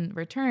in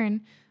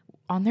return,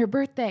 on their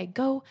birthday,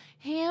 go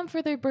ham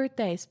for their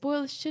birthday,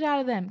 spoil the shit out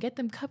of them, get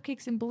them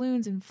cupcakes and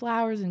balloons and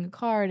flowers and a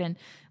card and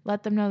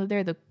let them know that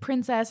they're the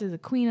princess or the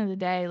queen of the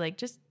day. Like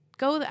just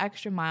go the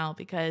extra mile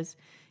because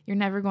you're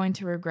never going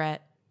to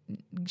regret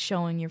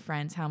showing your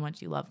friends how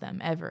much you love them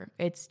ever.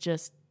 It's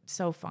just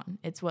so fun.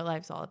 It's what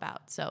life's all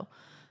about. So,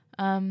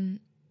 and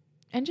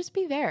just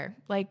be there.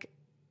 Like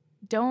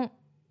I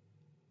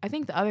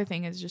think the other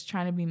thing is just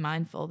trying to be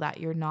mindful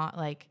that you're not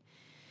like,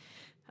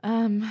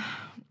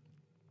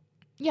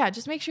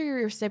 just make sure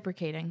you're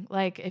reciprocating.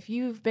 Like if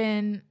you've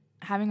been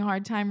having a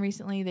hard time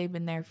recently, they've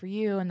been there for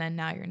you, and then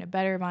now you're in a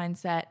better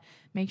mindset.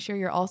 Make sure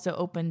you're also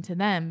open to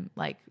them,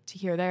 like to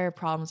hear their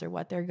problems or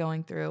what they're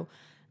going through.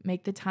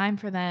 Make the time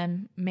for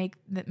them. Make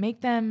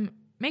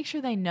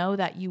sure they know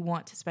that you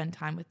want to spend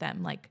time with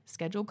them. Like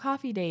schedule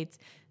coffee dates,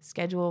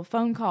 schedule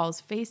phone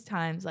calls,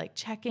 FaceTimes, like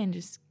check in,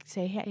 just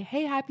say,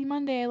 hey, happy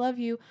Monday, I love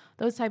you.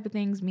 Those type of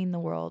things mean the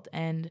world.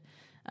 And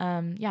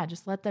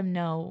just let them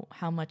know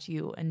how much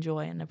you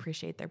enjoy and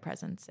appreciate their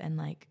presence. And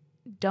like,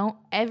 don't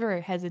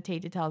ever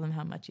hesitate to tell them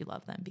how much you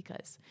love them,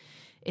 because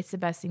it's the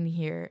best thing to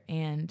hear.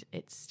 And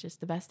it's just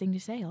the best thing to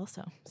say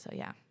also. So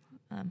yeah,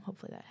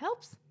 hopefully that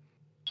helps.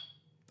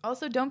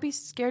 Also, don't be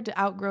scared to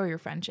outgrow your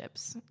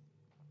friendships.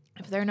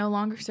 If they're no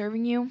longer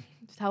serving you,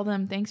 tell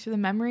them thanks for the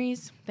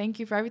memories. Thank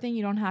you for everything.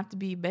 You don't have to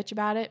be bitch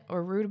about it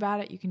or rude about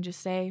it. You can just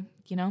say,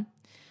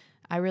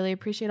 I really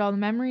appreciate all the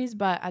memories,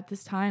 but at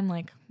this time,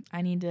 like,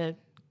 I need to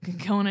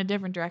go in a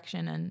different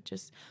direction, and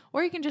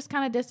or you can just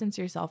kind of distance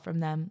yourself from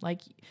them.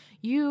 Like,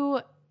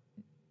 you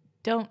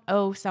don't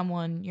owe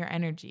someone your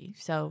energy.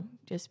 So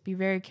just be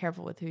very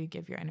careful with who you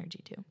give your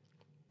energy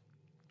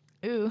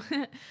to. Ooh.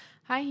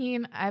 Hi,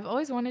 Heen. I've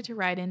always wanted to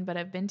write in, but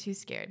I've been too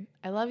scared.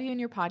 I love you and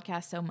your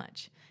podcast so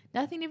much.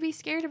 Nothing to be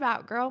scared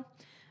about, girl.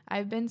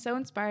 I've been so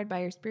inspired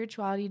by your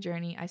spirituality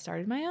journey, I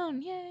started my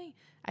own. Yay.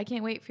 I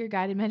can't wait for your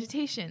guided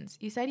meditations.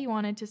 You said you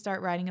wanted to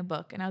start writing a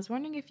book, and I was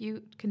wondering if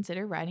you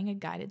consider writing a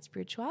guided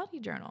spirituality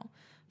journal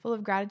full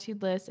of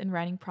gratitude lists and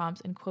writing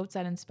prompts and quotes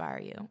that inspire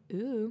you.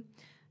 Ooh,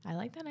 I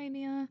like that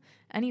idea.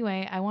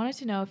 Anyway, I wanted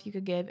to know if you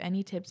could give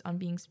any tips on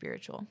being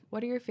spiritual.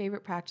 What are your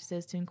favorite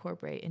practices to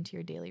incorporate into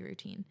your daily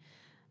routine?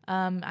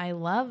 I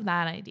love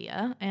that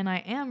idea, and I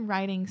am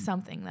writing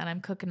something that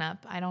I'm cooking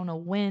up. I don't know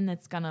when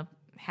it's going to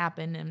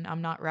happen, and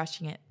I'm not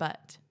rushing it,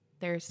 but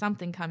there's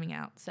something coming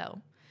out,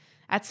 so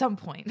at some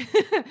point.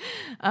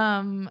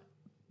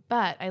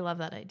 But I love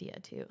that idea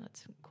too.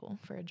 That's cool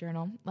for a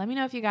journal. Let me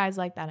know if you guys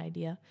like that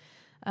idea.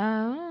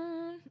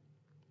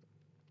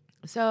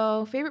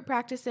 So favorite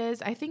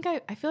practices, I feel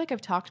like I've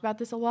talked about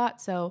this a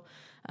lot, so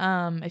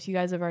if you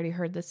guys have already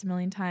heard this a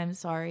million times,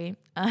 sorry.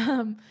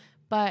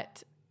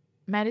 But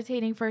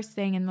meditating first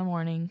thing in the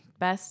morning,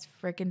 best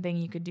freaking thing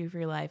you could do for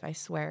your life, I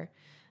swear.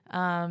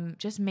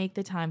 Just make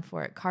the time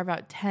for it. Carve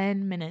out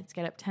 10 minutes,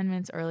 get up 10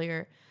 minutes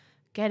earlier,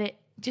 get it,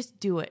 just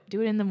do it.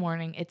 Do it in the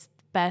morning. It's the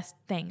best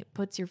thing. It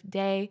puts your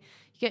day,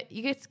 you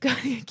get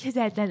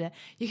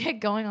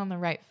going on the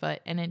right foot,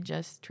 and it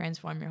just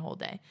transforms your whole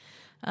day.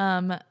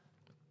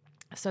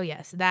 So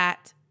yes,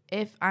 that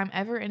if I'm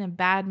ever in a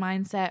bad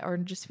mindset or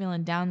just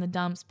feeling down the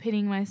dumps,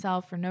 pitying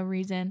myself for no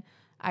reason,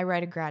 I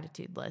write a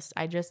gratitude list.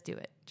 I just do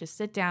it. Just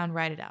sit down,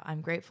 write it out.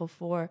 I'm grateful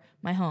for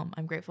my home.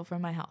 I'm grateful for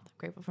my health. I'm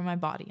grateful for my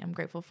body. I'm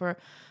grateful for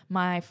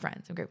my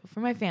friends. I'm grateful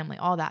for my family,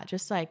 all that.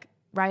 Just like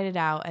write it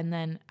out, and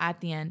then at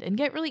the end, and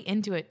get really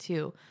into it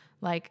too.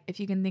 Like if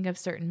you can think of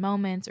certain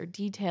moments or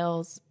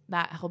details,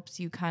 that helps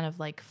you kind of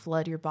like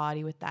flood your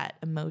body with that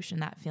emotion,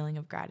 that feeling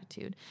of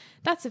gratitude.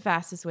 That's the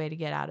fastest way to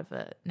get out of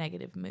a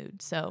negative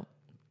mood. So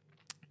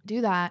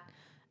do that.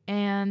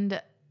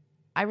 And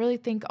I really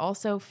think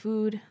also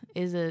food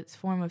is a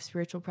form of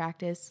spiritual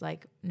practice,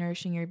 like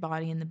nourishing your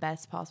body in the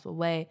best possible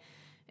way.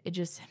 It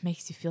just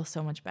makes you feel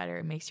so much better.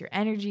 It makes your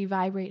energy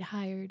vibrate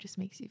higher. It just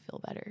makes you feel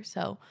better.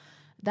 So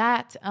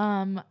that,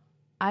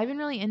 I've been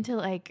really into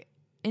like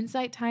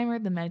Insight Timer,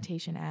 the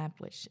meditation app,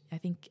 which I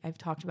think I've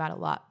talked about a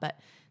lot, but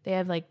they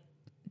have like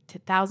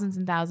thousands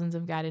and thousands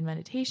of guided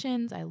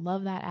meditations. I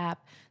love that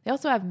app. They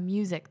also have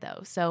music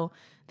though. So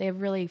they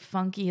have really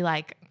funky,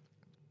 like,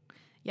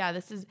 yeah,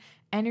 this is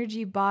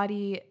energy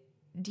body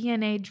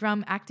DNA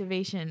drum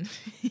activation.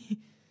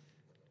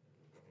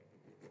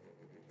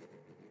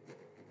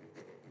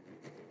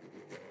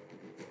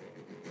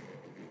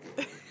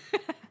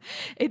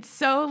 It's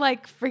so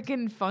like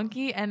freaking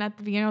funky. And at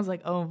the beginning I was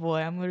like, oh boy,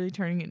 I'm literally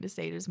turning into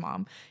Sage's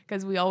mom,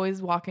 because we always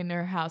walk into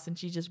her house and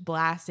she's just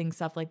blasting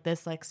stuff like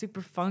this, like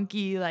super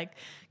funky, like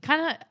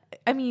kind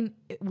of,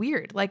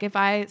 weird. Like if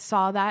I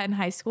saw that in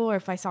high school, or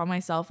if I saw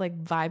myself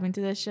like vibing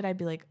to this shit, I'd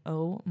be like,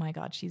 oh my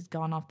God, she's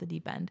gone off the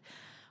deep end.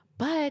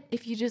 But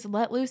if you just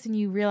let loose and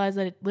you realize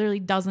that it literally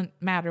doesn't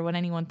matter what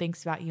anyone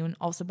thinks about you, and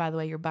also, by the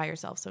way, you're by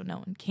yourself, so no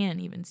one can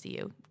even see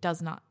you,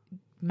 does not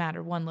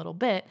matter one little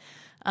bit.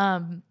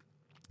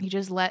 You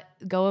just let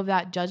go of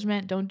that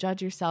judgment. Don't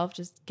judge yourself.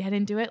 Just get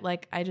into it.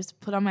 Like I just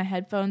put on my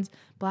headphones,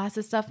 blast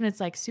this stuff, and it's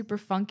like super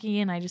funky,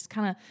 and I just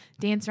kind of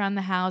dance around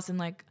the house and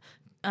like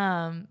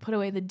put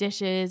away the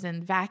dishes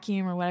and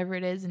vacuum or whatever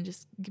it is, and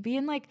just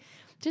being like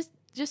just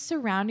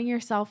surrounding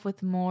yourself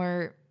with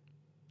more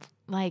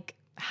like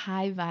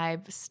high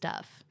vibe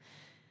stuff.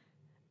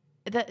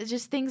 That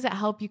just things that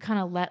help you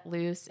kind of let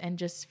loose and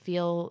just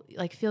feel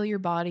your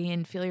body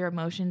and feel your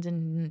emotions,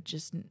 and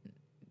just,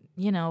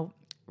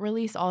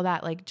 release all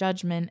that like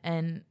judgment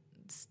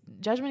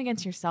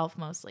against yourself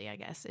mostly, I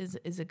guess,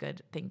 is a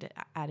good thing to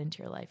add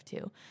into your life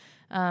too.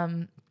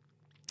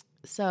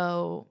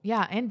 So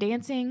yeah, and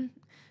dancing,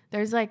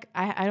 there's like,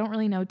 I don't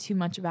really know too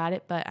much about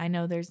it, but I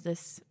know there's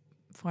this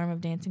form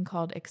of dancing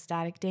called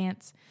ecstatic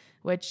dance,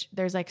 which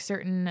there's like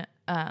certain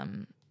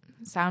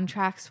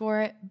soundtracks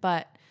for it,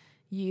 but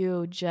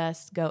you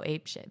just go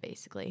apeshit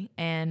basically.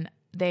 And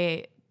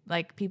they,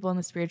 like, people in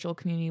the spiritual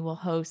community will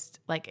host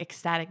like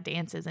ecstatic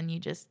dances, and you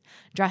just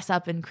dress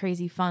up in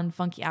crazy fun,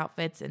 funky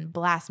outfits and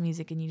blast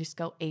music, and you just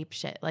go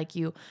apeshit. Like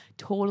you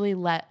totally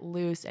let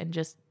loose and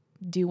just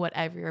do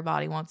whatever your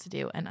body wants to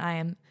do. And I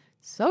am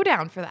so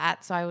down for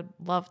that. So I would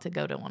love to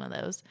go to one of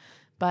those.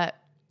 But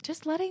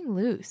just letting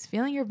loose,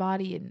 feeling your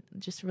body and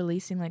just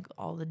releasing like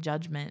all the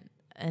judgment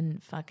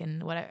and fucking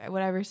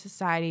whatever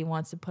society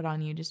wants to put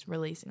on you, just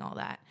releasing all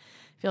that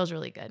feels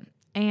really good.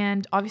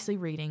 And obviously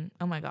reading.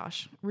 Oh my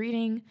gosh.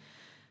 Reading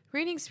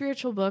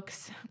spiritual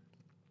books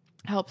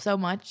helps so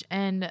much.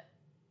 And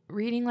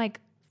reading like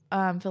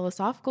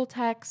philosophical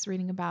texts,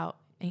 reading about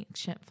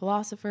ancient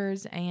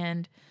philosophers,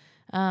 and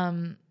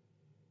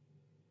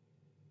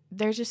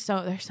there's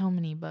so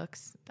many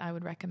books I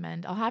would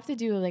recommend. I'll have to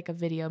do like a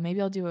video.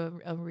 Maybe I'll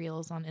do a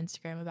reels on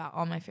Instagram about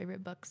all my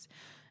favorite books.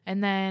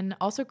 And then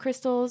also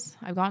crystals.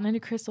 I've gotten into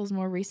crystals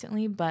more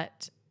recently,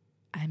 but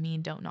I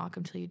mean, don't knock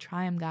them till you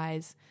try them,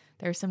 guys.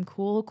 There's some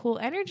cool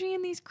energy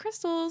in these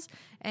crystals.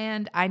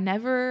 And I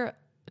never,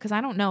 because I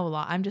don't know a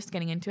lot, I'm just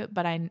getting into it,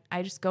 but I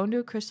just go into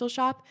a crystal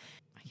shop.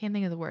 I can't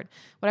think of the word.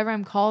 Whatever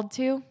I'm called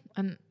to,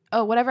 and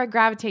whatever I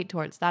gravitate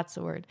towards, that's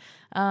the word.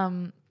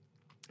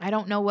 I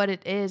don't know what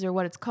it is or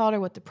what it's called or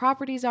what the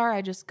properties are.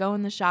 I just go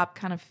in the shop,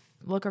 kind of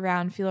look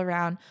around, feel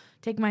around,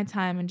 take my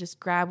time and just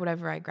grab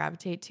whatever I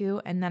gravitate to.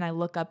 And then I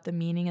look up the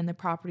meaning and the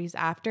properties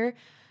after.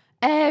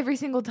 Every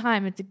single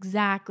time, it's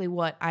exactly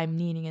what I'm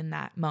needing in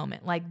that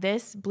moment. Like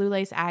this blue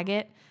lace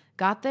agate,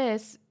 got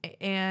this,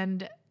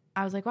 and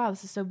I was like, wow,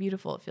 this is so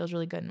beautiful. It feels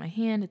really good in my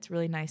hand. It's a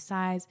really nice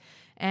size.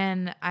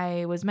 And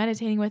I was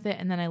meditating with it,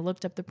 and then I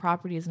looked up the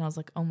properties, and I was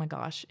like, oh my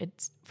gosh,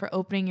 it's for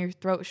opening your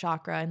throat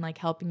chakra and like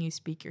helping you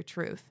speak your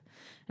truth.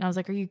 And I was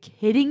like, are you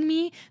kidding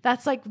me?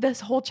 That's like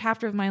this whole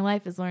chapter of my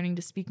life is learning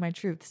to speak my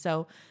truth.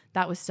 So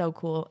that was so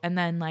cool. And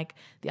then like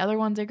the other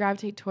ones I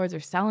gravitate towards are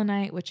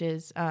selenite, which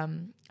is,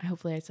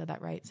 hopefully I said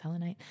that right,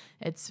 selenite.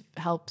 It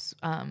helps,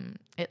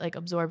 it like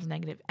absorbs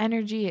negative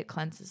energy. It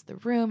cleanses the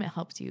room. It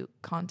helps you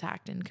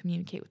contact and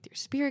communicate with your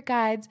spirit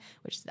guides,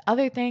 which is the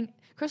other thing.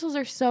 Crystals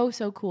are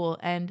so cool.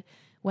 And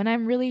when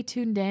I'm really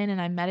tuned in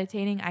and I'm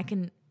meditating, I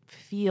can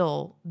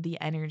feel the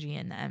energy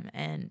in them.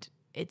 And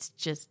it's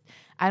just,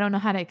 I don't know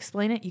how to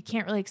explain it. You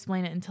can't really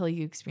explain it until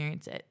you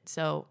experience it.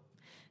 So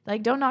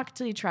like, don't knock it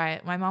till you try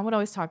it. My mom would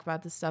always talk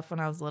about this stuff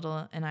when I was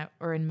little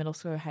or in middle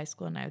school or high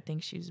school, and I would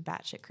think she was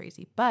batshit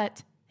crazy.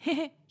 But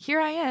here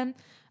I am.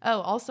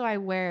 Oh, also I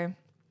wear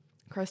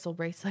crystal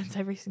bracelets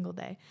every single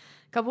day.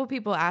 A couple of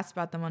people asked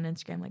about them on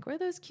Instagram, like, where are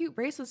those cute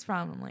bracelets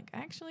from? I'm like,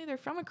 actually, they're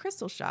from a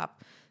crystal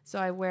shop. So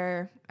I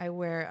wear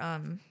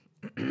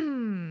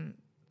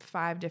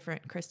 5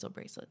 different crystal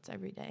bracelets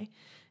every day.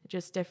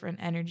 Just different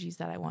energies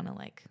that I want to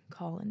like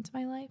call into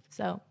my life.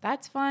 So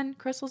that's fun.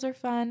 Crystals are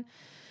fun.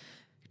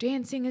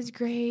 Dancing is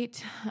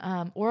great.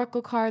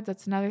 Oracle cards,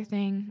 that's another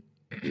thing.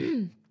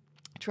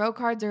 Tarot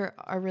cards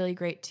are really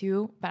great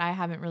too, but I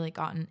haven't really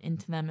gotten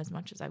into them as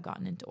much as I've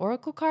gotten into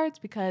Oracle cards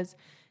because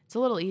it's a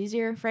little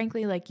easier.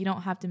 Frankly, like you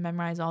don't have to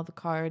memorize all the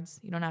cards.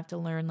 You don't have to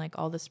learn like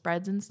all the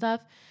spreads and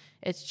stuff.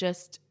 It's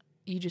just,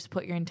 you just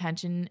put your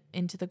intention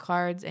into the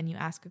cards and you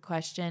ask a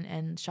question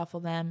and shuffle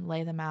them,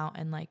 lay them out,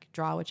 and like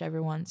draw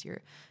whichever ones you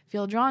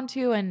feel drawn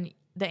to. And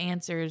the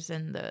answers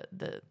and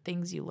the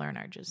things you learn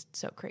are just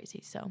so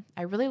crazy. So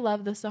I really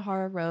love the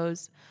Sahara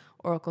Rose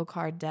Oracle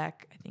card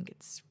deck. I think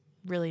it's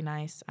really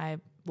nice. I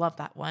love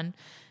that one.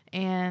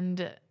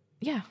 And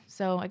yeah,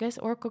 so I guess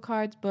Oracle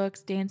cards,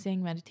 books,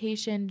 dancing,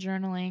 meditation,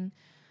 journaling,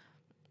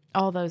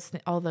 all those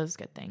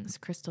good things,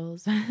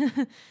 crystals.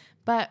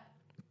 But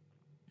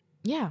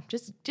yeah,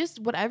 just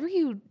whatever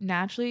you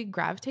naturally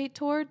gravitate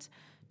towards,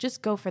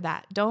 just go for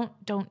that. Don't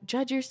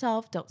judge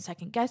yourself. Don't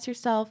second guess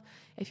yourself.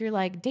 If you're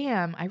like,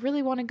 damn, I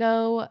really want to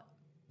go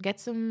get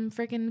some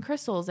freaking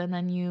crystals, and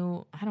then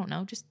I don't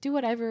know, just do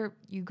whatever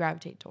you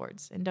gravitate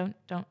towards, and don't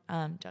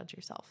judge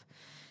yourself.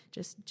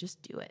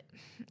 Just do it.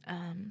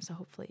 So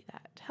hopefully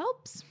that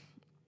helps.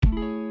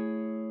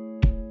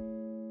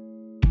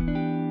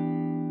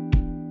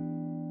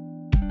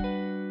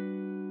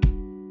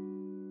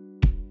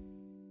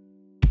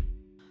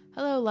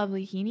 Hello,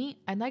 lovely Heaney.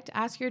 I'd like to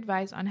ask your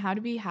advice on how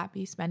to be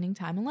happy spending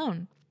time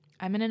alone.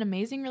 I'm in an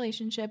amazing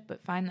relationship,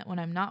 but find that when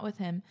I'm not with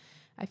him,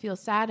 I feel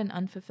sad and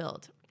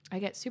unfulfilled. I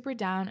get super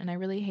down, and I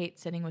really hate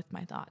sitting with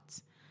my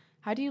thoughts.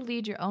 How do you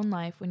lead your own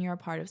life when you're a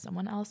part of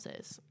someone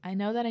else's? I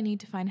know that I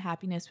need to find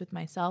happiness with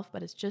myself,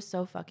 but it's just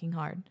so fucking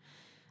hard.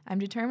 I'm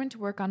determined to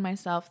work on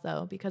myself,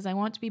 though, because I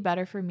want to be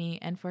better for me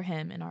and for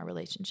him in our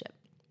relationship.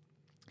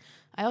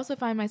 I also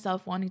find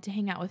myself wanting to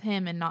hang out with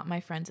him and not my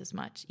friends as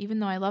much, even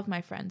though I love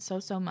my friends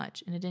so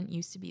much, and it didn't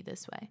used to be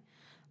this way.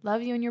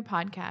 Love you and your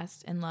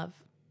podcast, and love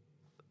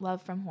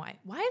from Hawaii.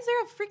 Why is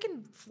there a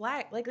freaking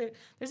flag? Like,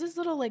 there's this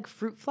little like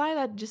fruit fly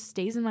that just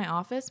stays in my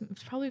office.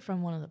 It's probably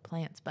from one of the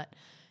plants, but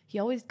he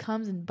always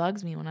comes and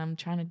bugs me when I'm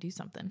trying to do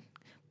something.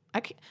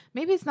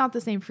 Maybe it's not the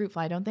same fruit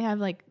fly. Don't they have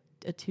like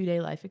a 2-day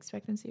life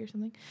expectancy or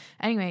something?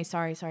 Anyway,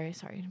 sorry.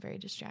 I'm very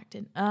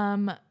distracted.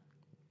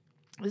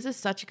 This is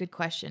such a good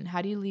question.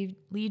 How do you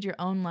lead your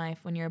own life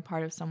when you're a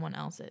part of someone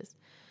else's?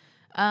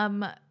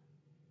 And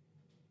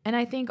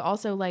I think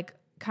also like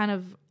kind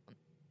of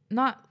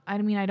I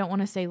don't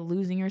want to say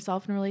losing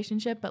yourself in a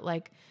relationship, but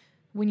like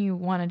when you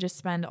want to just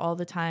spend all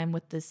the time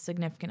with this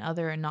significant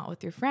other and not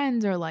with your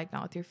friends or like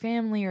not with your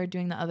family or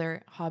doing the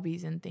other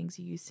hobbies and things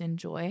you used to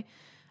enjoy.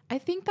 I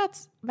think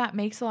that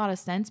makes a lot of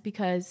sense,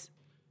 because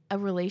a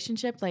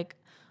relationship, like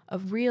a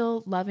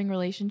real loving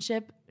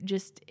relationship,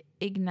 just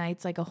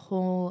ignites like a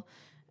whole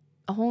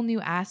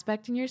new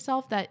aspect in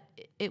yourself that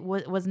it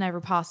was never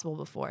possible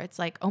before. It's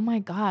like, oh my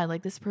God,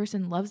 like this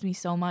person loves me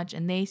so much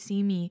and they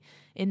see me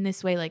in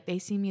this way. Like they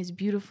see me as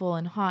beautiful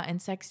and hot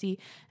and sexy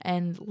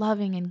and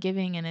loving and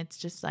giving. And it's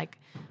just like,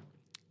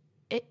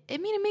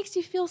 it makes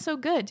you feel so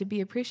good to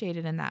be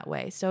appreciated in that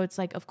way. So it's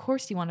like, of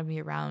course you want to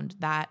be around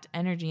that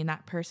energy and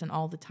that person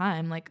all the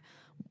time. Like,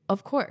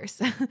 of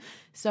course.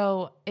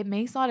 So it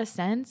makes a lot of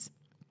sense.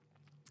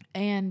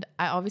 And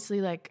I obviously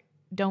like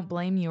don't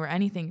blame you or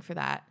anything for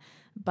that.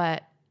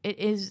 But it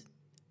is,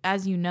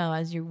 as you know,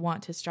 as you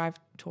want to strive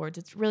towards,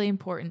 it's really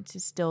important to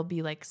still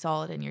be like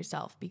solid in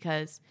yourself,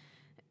 because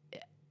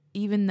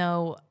even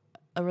though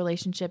a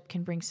relationship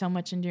can bring so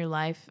much into your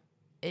life,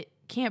 it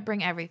can't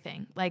bring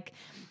everything. Like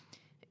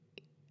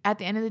at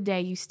the end of the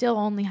day, you still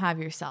only have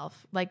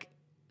yourself. Like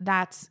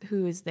that's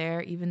who is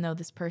there, even though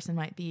this person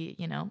might be,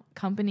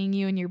 accompanying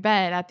you in your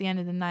bed at the end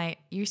of the night,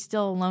 you're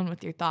still alone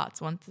with your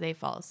thoughts once they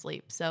fall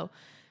asleep. So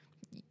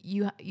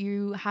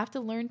you have to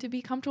learn to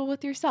be comfortable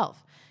with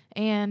yourself,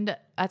 and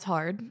that's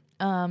hard.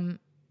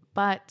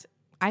 But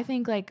I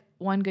think like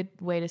one good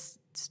way to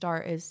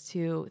start is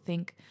to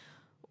think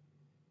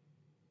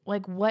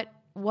like, what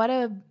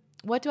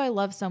do I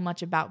love so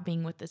much about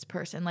being with this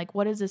person? Like,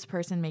 what does this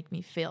person make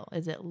me feel?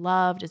 Is it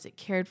loved? Is it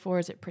cared for?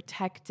 Is it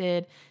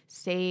protected,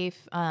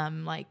 safe,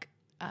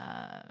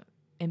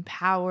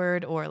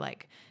 empowered, or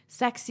like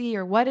sexy?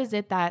 Or what is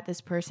it that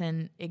this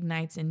person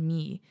ignites in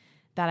me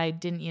that I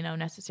didn't,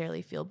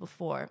 necessarily feel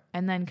before?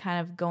 And then kind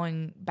of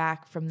going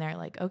back from there,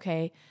 like,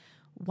 okay,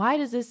 why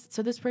does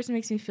this person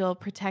makes me feel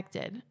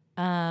protected.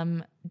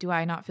 Do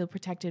I not feel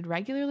protected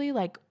regularly?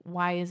 Like,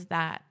 why is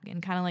that?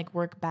 And kind of like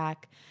work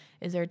back.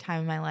 Is there a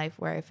time in my life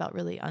where I felt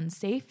really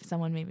unsafe?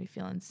 Someone made me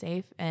feel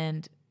unsafe,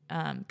 and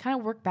kind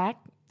of work back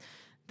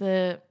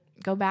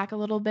go back a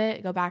little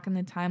bit, go back in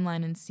the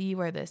timeline and see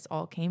where this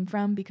all came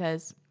from,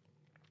 because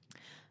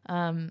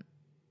I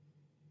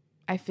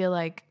feel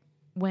like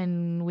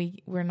when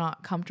we're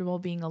not comfortable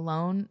being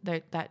alone,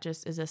 that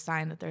just is a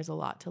sign that there's a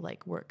lot to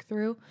like work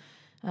through.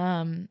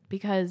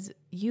 Because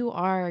you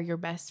are your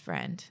best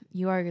friend.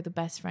 You are the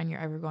best friend you're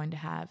ever going to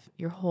have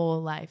your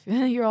whole life.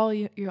 you're all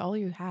you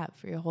have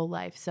for your whole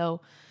life. So,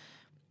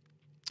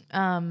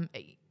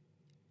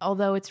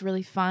 although it's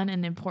really fun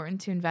and important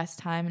to invest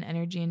time and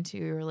energy into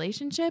your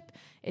relationship,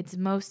 it's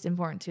most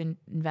important to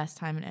invest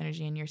time and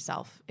energy in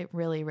yourself. It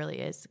really, really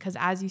is. Because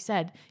as you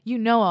said, you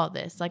know all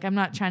this. Like, I'm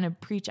not trying to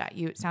preach at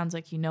you. It sounds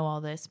like you know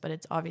all this, but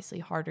it's obviously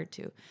harder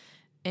to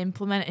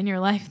implement it in your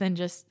life than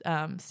just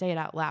say it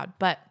out loud.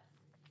 But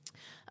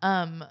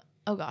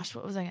oh gosh,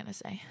 what was I going to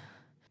say?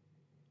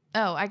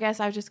 Oh, I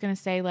guess I was just going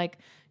to say, like,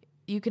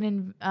 you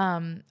can,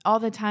 all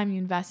the time you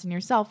invest in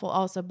yourself will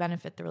also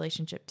benefit the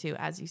relationship too.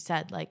 As you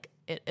said, like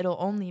it'll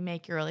only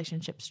make your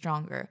relationship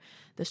stronger,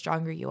 the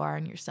stronger you are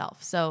in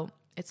yourself. So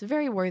it's a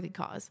very worthy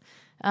cause.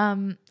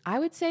 I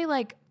would say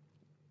like,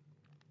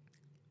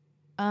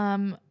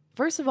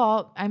 first of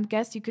all, I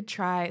guess you could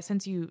try,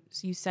 since you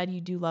said you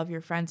do love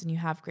your friends and you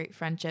have great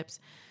friendships,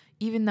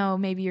 even though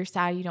maybe you're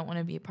sad, you don't want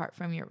to be apart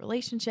from your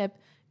relationship,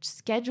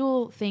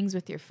 schedule things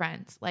with your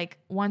friends. Like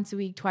once a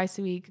week, twice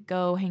a week,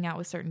 go hang out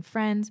with certain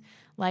friends.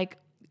 Like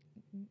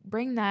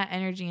bring that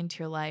energy into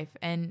your life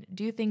and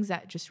do things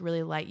that just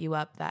really light you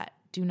up, that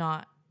do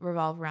not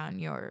revolve around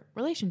your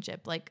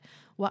relationship. Like,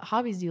 what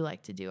hobbies do you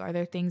like to do? Are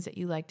there things that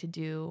you like to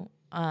do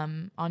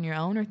on your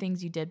own, or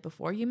things you did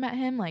before you met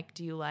him? Like,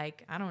 do you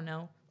like, I don't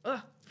know,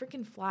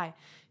 freaking fly.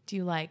 Do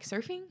you like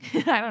surfing?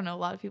 I don't know. A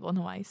lot of people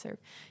know why I surf.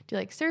 Do you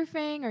like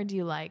surfing, or do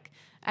you like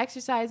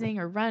exercising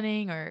or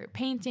running or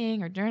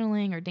painting or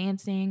journaling or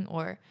dancing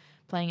or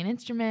playing an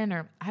instrument,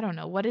 or I don't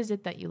know. What is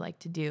it that you like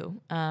to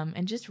do?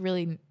 And just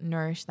really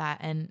nourish that.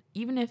 And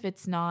even if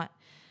it's not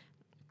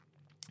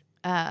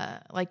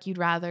like you'd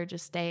rather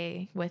just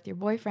stay with your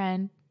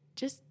boyfriend,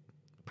 just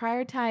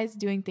prioritize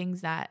doing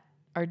things that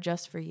are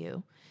just for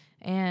you.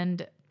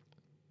 And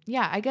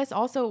yeah, I guess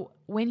also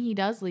when he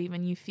does leave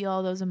and you feel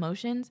all those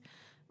emotions,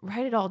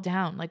 write it all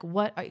down. Like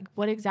what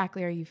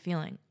exactly are you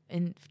feeling?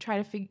 And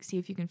try to see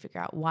if you can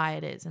figure out why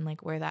it is and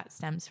like where that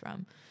stems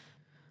from.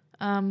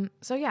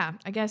 So yeah,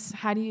 I guess,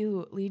 how do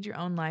you lead your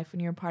own life when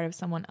you're a part of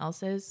someone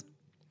else's?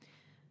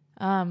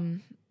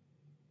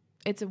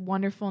 It's a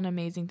wonderful and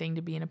amazing thing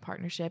to be in a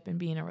partnership and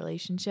be in a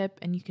relationship,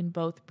 and you can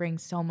both bring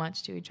so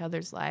much to each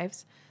other's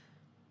lives.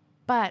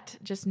 But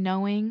just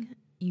knowing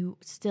you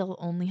still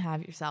only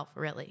have yourself,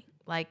 really.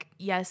 Like,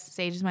 yes,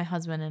 Sage is my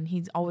husband and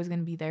he's always going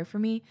to be there for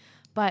me.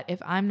 But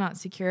if I'm not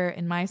secure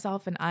in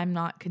myself and I'm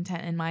not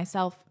content in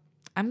myself,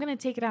 I'm going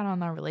to take it out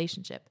on our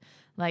relationship.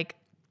 Like,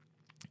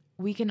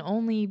 we can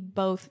only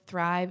both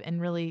thrive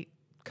and really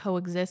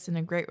coexist in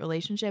a great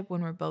relationship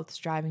when we're both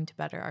striving to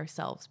better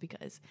ourselves,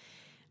 because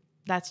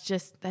that's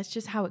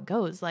just how it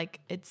goes. Like,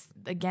 it's,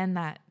 again,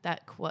 that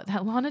quote,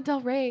 that Lana Del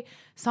Rey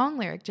song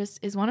lyric just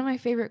is one of my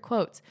favorite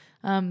quotes.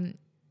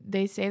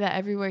 They say that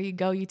everywhere you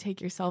go, you take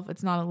yourself.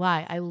 It's not a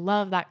lie. I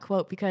love that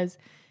quote because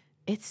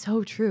it's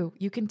so true.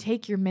 You can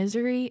take your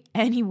misery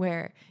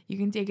anywhere. You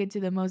can take it to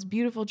the most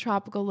beautiful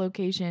tropical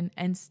location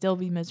and still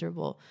be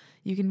miserable.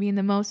 You can be in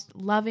the most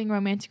loving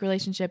romantic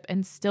relationship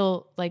and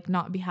still like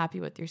not be happy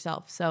with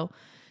yourself. So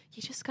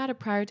you just got to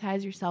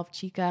prioritize yourself,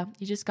 chica.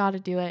 You just got to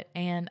do it.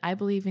 And I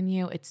believe in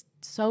you. It's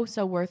so,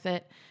 so worth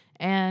it.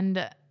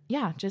 And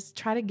yeah, just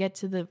try to get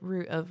to the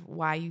root of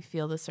why you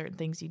feel the certain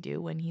things you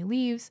do when he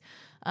leaves.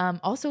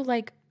 Also,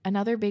 like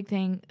another big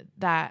thing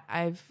that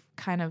I've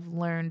kind of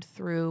learned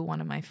through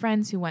one of my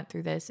friends who went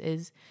through this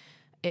is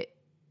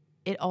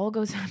it all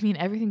goes, I mean,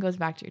 everything goes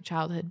back to your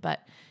childhood,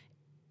 but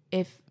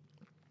if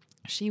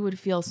she would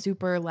feel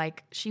super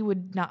like she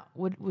would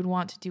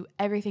want to do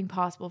everything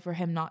possible for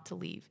him not to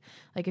leave.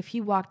 Like if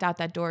he walked out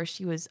that door,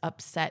 she was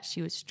upset,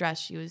 she was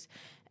stressed, she was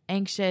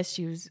anxious,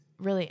 she was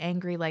really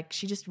angry. Like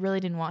she just really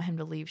didn't want him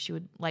to leave. She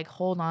would like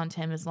hold on to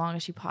him as long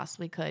as she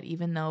possibly could,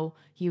 even though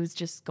he was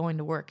just going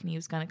to work and he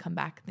was going to come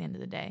back at the end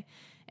of the day.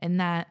 And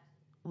that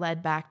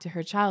led back to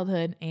her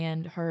childhood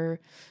and her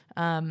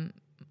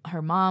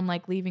mom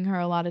like leaving her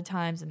a lot of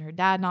times and her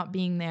dad not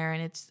being there.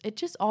 And it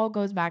just all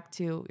goes back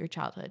to your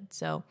childhood.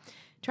 So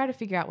try to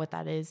figure out what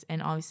that is.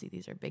 And obviously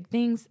these are big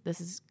things.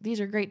 These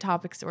are great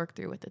topics to work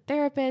through with a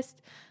therapist.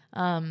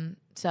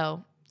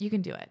 So you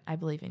can do it. I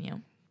believe in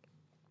you.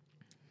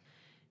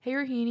 Hey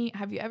Rohini,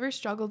 have you ever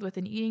struggled with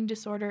an eating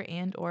disorder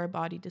and or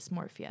body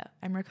dysmorphia?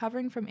 I'm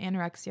recovering from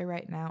anorexia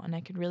right now and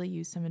I could really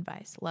use some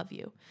advice. Love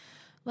you.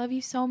 Love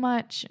you so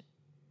much.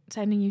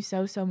 Sending you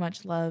so, so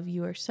much love.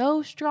 You are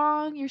so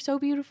strong. You're so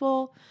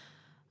beautiful.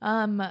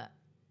 Really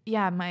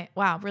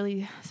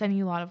sending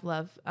you a lot of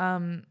love.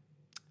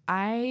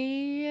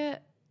 I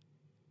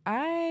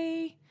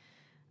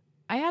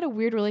had a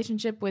weird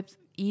relationship with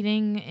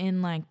eating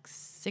in like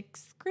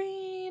 6th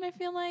grade, I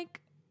feel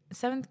like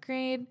 7th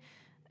grade.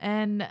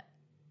 And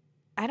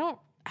I don't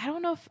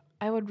know if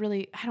I would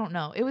really, I don't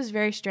know. It was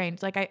very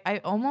strange. Like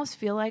I almost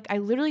feel like, I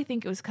literally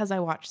think it was because I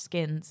watched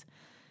Skins.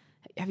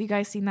 Have you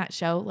guys seen that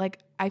show? Like,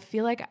 I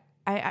feel like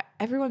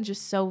everyone's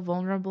just so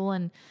vulnerable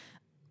and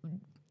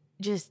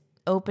just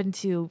open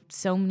to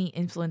so many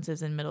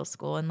influences in middle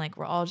school. And like,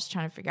 we're all just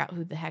trying to figure out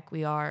who the heck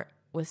we are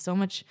with so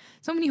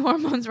many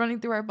hormones running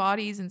through our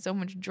bodies and so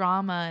much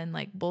drama and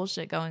like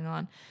bullshit going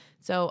on.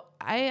 So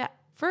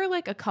for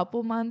like a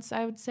couple months,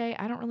 I would say,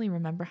 I don't really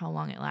remember how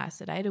long it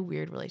lasted. I had a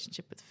weird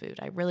relationship with food.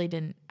 I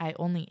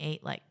only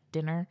ate like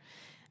dinner.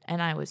 And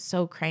I was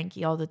so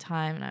cranky all the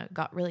time and I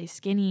got really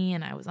skinny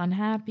and I was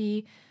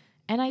unhappy.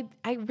 And I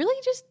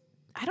really just,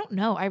 I don't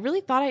know. I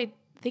really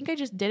think I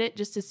just did it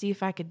just to see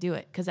if I could do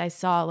it. Cause I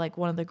saw like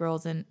one of the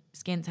girls in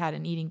Skins had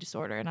an eating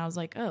disorder and I was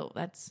like, oh,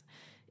 that's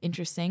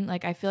interesting.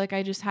 Like, I feel like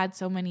I just had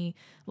so many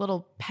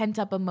little pent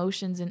up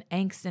emotions and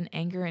angst and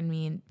anger in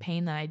me and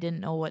pain that I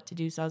didn't know what to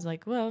do. So I was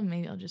like, well,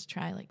 maybe I'll just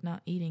try like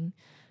not eating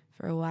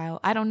for a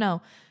while. I don't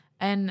know.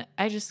 And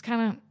I just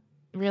kind of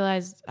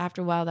realized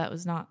after a while that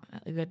was not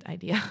a good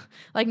idea.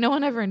 Like no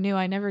one ever knew.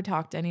 I never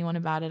talked to anyone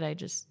about it. I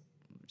just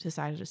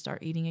decided to start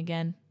eating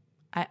again.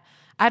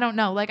 I don't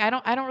know. Like I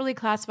don't really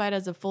classify it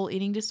as a full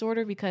eating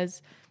disorder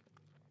because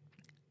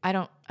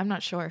I'm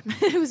not sure.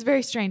 It was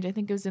very strange. I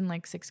think it was in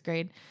like 6th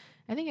grade.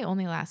 I think it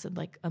only lasted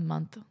like a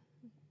month,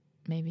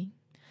 maybe.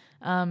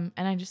 And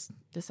I just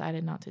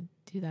decided not to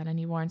do that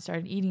anymore and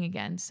started eating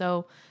again.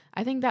 So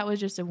I think that was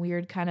just a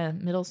weird kind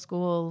of middle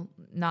school,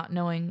 not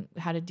knowing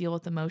how to deal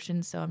with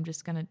emotions. So I'm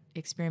just going to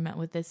experiment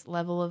with this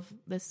level of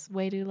this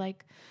way to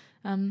like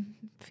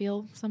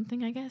feel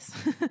something, I guess.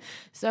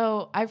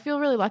 So I feel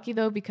really lucky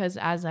though, because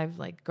as I've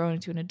like grown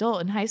into an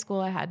adult, in high school,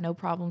 I had no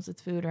problems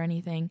with food or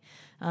anything.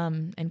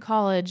 In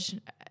college,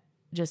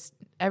 just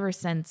ever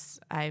since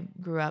I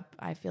grew up,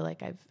 I feel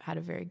like I've had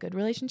a very good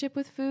relationship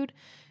with food.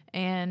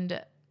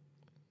 And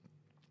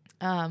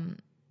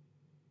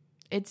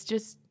it's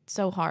just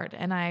so hard.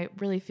 And I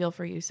really feel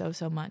for you so,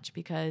 so much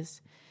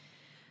because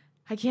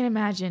I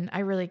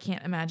really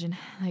can't imagine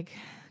like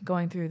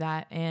going through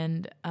that.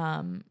 And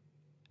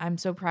I'm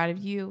so proud of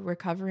you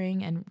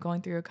recovering, and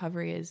going through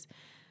recovery is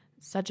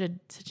such a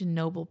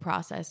noble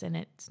process and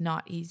it's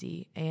not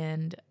easy.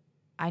 And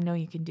I know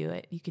you can do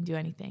it. You can do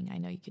anything. I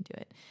know you can do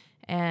it.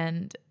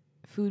 And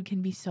food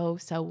can be so,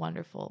 so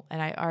wonderful.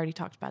 And I already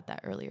talked about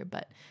that earlier,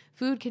 but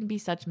food can be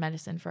such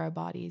medicine for our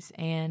bodies,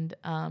 and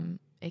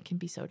it can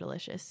be so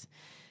delicious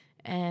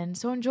and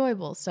so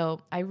enjoyable.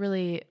 So I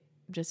really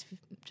just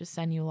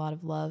send you a lot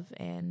of love.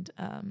 And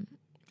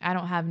I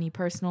don't have any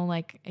personal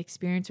like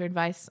experience or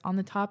advice on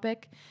the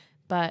topic,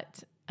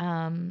 but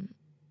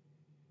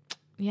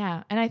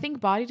yeah. And I think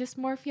body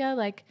dysmorphia,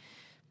 like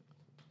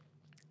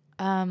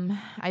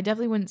I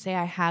definitely wouldn't say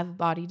I have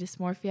body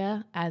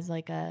dysmorphia as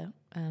like a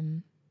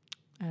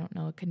I don't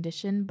know, a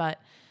condition,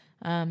 but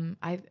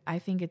I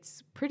think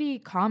it's pretty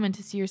common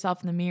to see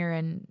yourself in the mirror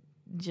and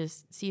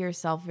just see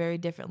yourself very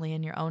differently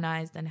in your own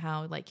eyes than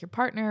how like your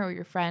partner or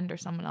your friend or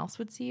someone else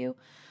would see you.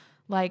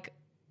 Like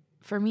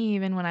for me,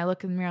 even when I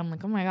look in the mirror, I'm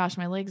like, oh my gosh,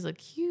 my legs look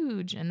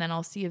huge. And then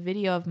I'll see a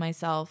video of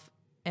myself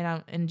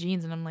in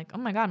jeans and I'm like, oh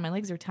my God, my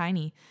legs are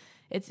tiny.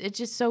 It's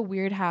just so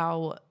weird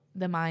how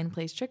the mind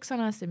plays tricks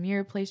on us, the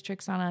mirror plays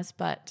tricks on us.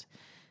 But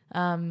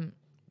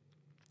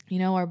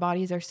Our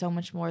bodies are so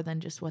much more than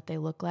just what they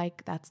look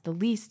like. That's the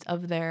least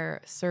of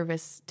their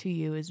service to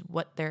you, is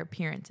what their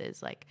appearance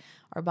is. Like,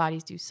 our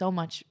bodies do so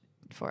much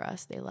for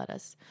us. They let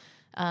us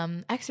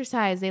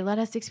exercise. They let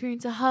us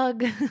experience a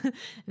hug.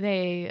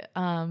 They,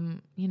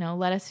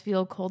 let us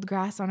feel cold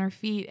grass on our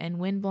feet and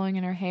wind blowing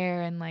in our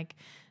hair, and like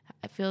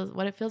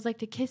what it feels like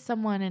to kiss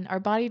someone. And our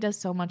body does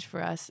so much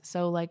for us.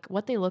 So like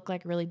what they look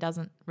like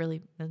doesn't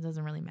really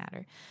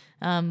matter.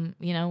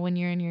 When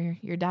you're in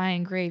your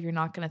dying grave, you're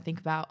not going to think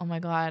about, oh my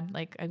God,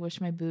 like I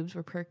wish my boobs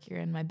were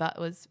perkier and my butt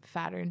was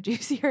fatter and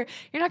juicier.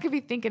 You're not going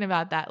to be thinking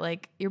about that.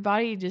 Like your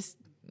body's just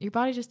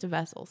a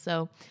vessel.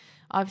 So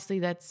obviously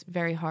that's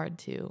very hard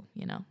to,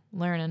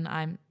 learn.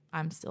 And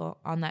I'm still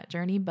on that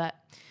journey, but,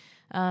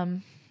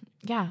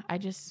 I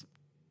just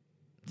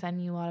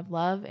sending you a lot of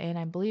love, and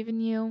I believe in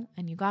you,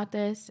 and you got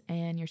this,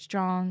 and you're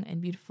strong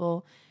and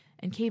beautiful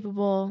and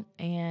capable,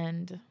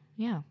 and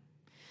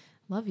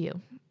love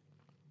you.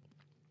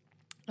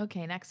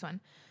 Okay, next one.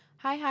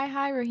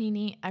 Hi,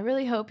 Rohini. I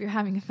really hope you're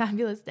having a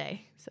fabulous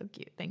day. So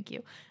cute. Thank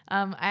you.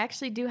 I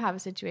actually do have a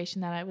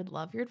situation that I would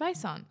love your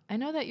advice on. I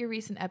know that your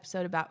recent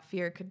episode about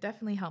fear could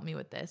definitely help me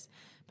with this,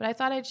 but I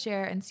thought I'd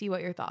share and see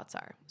what your thoughts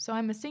are. So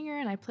I'm a singer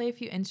and I play a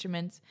few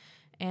instruments,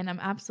 and I'm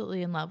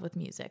absolutely in love with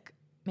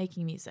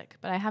making music,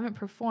 but I haven't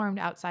performed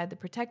outside the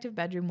protective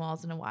bedroom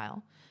walls in a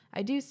while.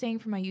 I do sing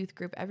for my youth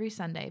group every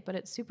Sunday, but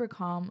it's super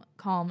calm,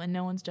 and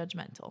no one's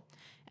judgmental.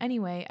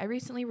 Anyway, I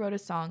recently wrote a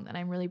song that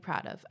I'm really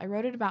proud of. I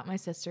wrote it about my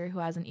sister who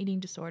has an eating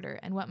disorder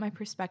and what my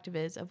perspective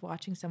is of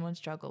watching someone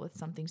struggle with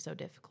something so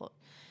difficult.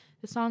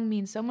 The song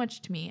means so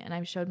much to me, and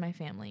I've showed my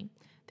family.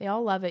 They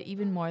all love it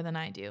even more than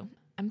I do.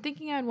 I'm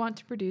thinking I'd want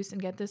to produce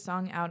and get this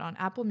song out on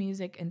Apple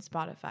Music and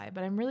Spotify,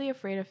 but I'm really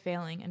afraid of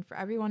failing and for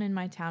everyone in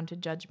my town to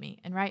judge me,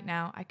 and right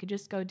now I could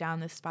just go down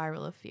this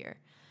spiral of fear.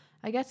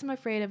 I guess I'm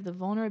afraid of the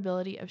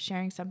vulnerability of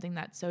sharing something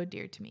that's so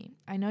dear to me.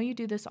 I know you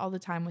do this all the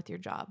time with your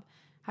job.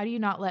 How do you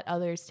not let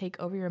others take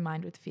over your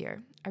mind with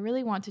fear? I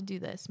really want to do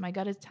this. My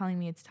gut is telling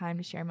me it's time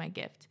to share my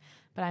gift,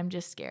 but I'm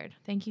just scared.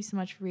 Thank you so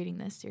much for reading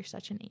this. You're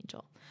such an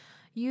angel.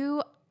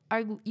 You're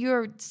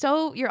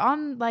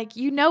on, like,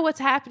 what's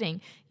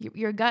happening.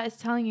 Your gut is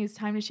telling you it's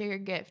time to share your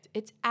gift.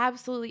 It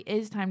absolutely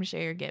is time to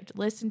share your gift.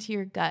 Listen to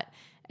your gut,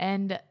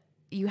 and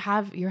you're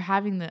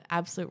having the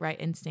absolute right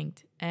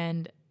instinct,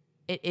 and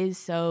it is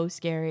so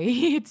scary.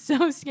 It's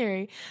so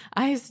scary.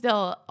 I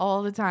still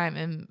all the time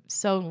am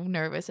so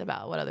nervous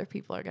about what other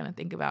people are going to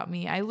think about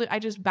me. I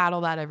just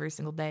battle that every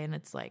single day, and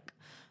it's like,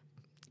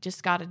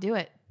 just got to do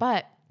it.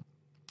 But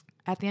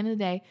at the end of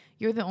the day,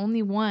 you're the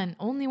only one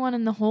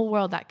in the whole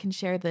world that can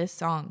share this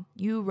song.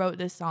 You wrote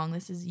this song.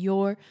 This is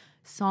your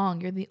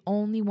song. You're the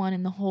only one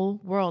in the whole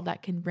world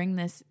that can bring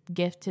this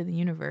gift to the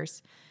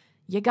universe.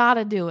 You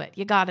gotta do it.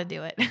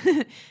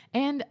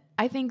 And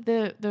I think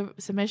the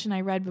submission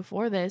I read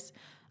before this,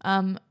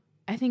 I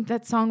think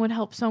that song would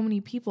help so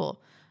many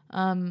people.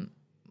 So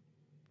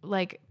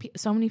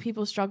many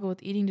people struggle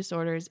with eating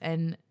disorders,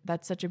 and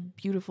that's such a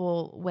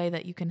beautiful way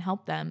that you can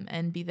help them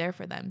and be there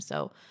for them.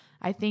 So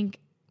I think,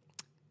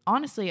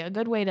 honestly, a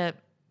good way to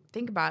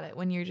think about it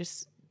when you're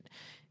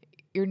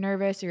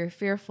nervous or you're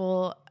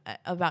fearful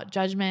about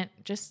judgment,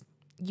 just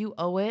you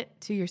owe it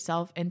to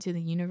yourself and to the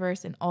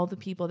universe and all the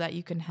people that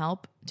you can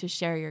help to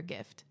share your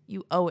gift.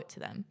 You owe it to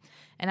them.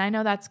 And I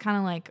know that's kind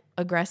of like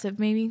aggressive,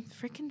 maybe.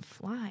 Freaking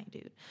fly,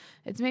 dude.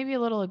 It's maybe a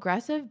little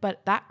aggressive,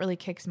 but that really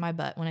kicks my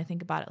butt when I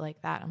think about it like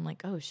that. I'm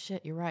like, oh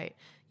shit, you're right.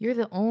 You're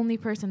the only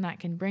person that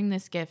can bring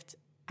this gift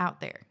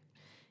out there.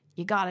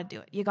 You gotta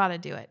do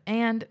it.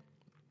 And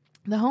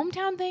the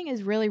hometown thing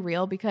is really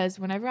real, because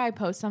whenever I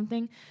post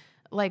something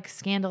like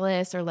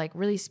scandalous or like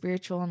really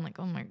spiritual, I'm like,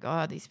 oh my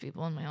God, these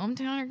people in my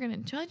hometown are going to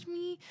judge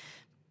me.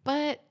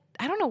 But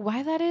I don't know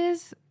why that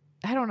is.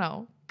 I don't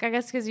know. I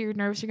guess because you're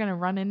nervous you're going to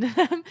run into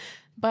them.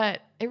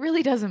 But it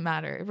really doesn't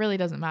matter. It really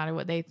doesn't matter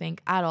what they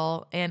think at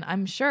all. And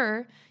I'm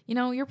sure,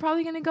 you're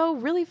probably going to go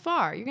really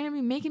far. You're going to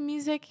be making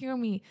music. You're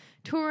going to be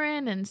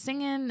touring and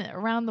singing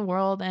around the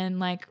world. And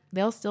like,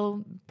 they'll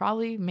still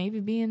probably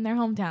maybe be in your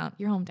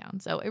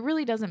hometown. So it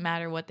really doesn't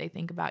matter what they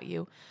think about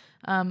you.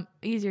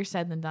 Easier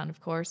said than done,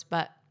 of course.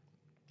 But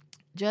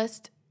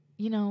just,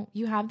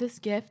 you have this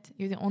gift.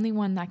 You're the only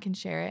one that can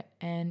share it.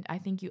 And I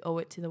think you owe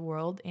it to the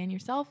world and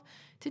yourself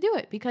to do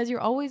it, because you're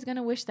always going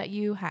to wish that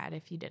you had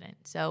if you didn't.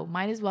 So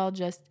might as well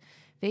just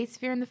face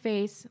fear in the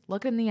face,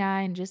 look in the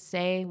eye, and just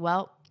say,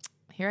 well,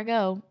 here I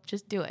go.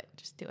 Just do it.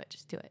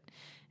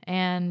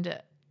 And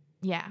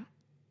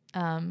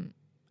I'm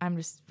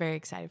just very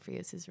excited for you.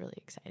 This is really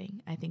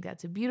exciting. I think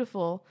that's a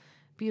beautiful,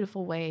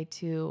 beautiful way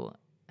to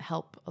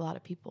help a lot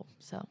of people.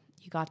 So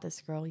you got this,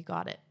 girl. You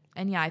got it.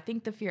 And I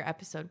think the fear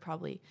episode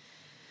probably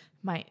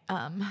might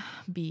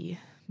be,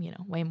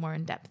 way more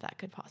in depth. That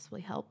could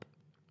possibly help.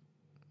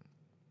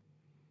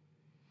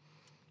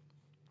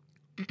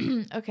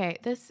 Okay,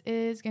 this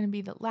is going to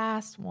be the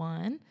last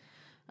one.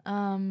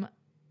 Hi,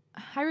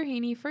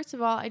 Rohini. First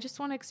of all, I just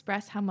want to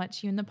express how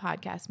much you and the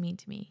podcast mean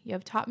to me. You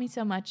have taught me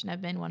so much and have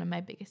been one of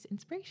my biggest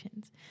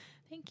inspirations.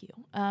 Thank you.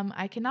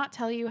 I cannot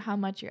tell you how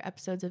much your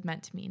episodes have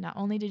meant to me. Not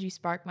only did you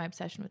spark my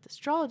obsession with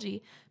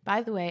astrology,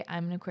 by the way,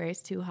 I'm an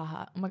Aquarius too,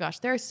 haha. Oh my gosh,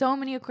 there are so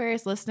many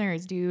Aquarius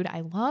listeners, dude.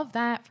 I love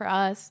that for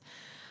us.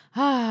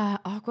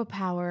 Aqua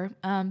power.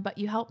 But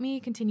you helped me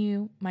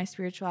continue my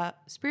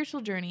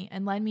spiritual journey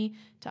and led me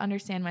to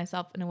understand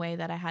myself in a way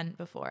that I hadn't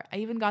before. I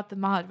even got the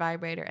Mahat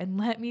vibrator, and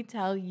let me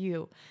tell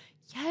you,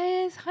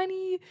 yes,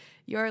 honey,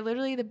 you're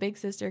literally the big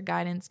sister,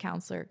 guidance,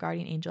 counselor,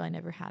 guardian angel I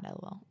never had.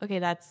 LOL. Okay,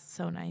 that's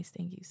so nice.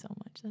 Thank you so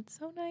much. That's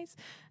so nice.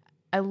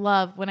 I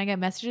love when I get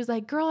messages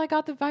like, girl, I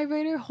got the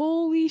vibrator.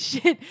 Holy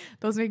shit.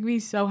 Those make me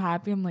so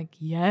happy. I'm like,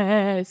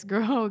 yes,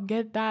 girl,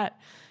 get that.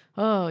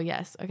 Oh,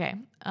 yes. Okay.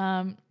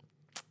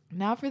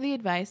 Now for the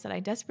advice that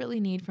I desperately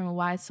need from a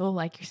wise soul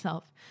like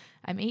yourself.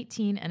 I'm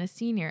 18 and a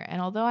senior,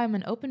 and although I'm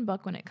an open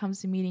book when it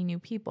comes to meeting new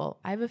people,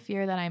 I have a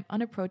fear that I'm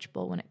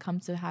unapproachable when it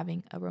comes to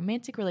having a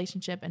romantic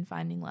relationship and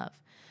finding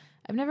love.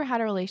 I've never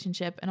had a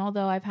relationship, and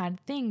although I've had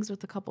things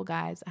with a couple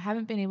guys, I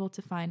haven't been able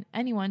to find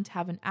anyone to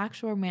have an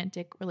actual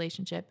romantic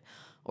relationship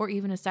or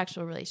even a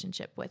sexual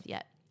relationship with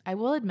yet. I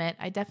will admit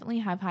I definitely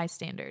have high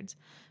standards,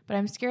 but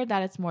I'm scared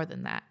that it's more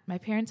than that. My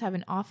parents have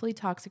an awfully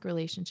toxic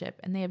relationship,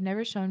 and they have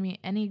never shown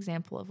me any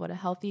example of what a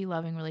healthy,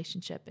 loving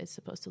relationship is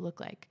supposed to look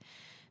like.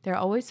 They're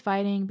always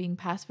fighting, being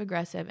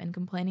passive-aggressive, and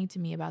complaining to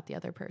me about the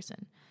other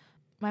person.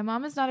 My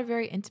mom is not a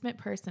very intimate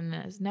person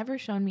and has never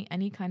shown me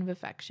any kind of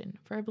affection,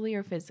 verbally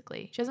or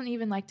physically. She doesn't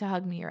even like to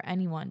hug me or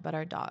anyone but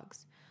our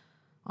dogs.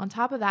 On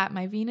top of that,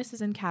 my Venus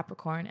is in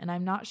Capricorn, and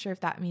I'm not sure if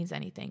that means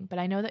anything, but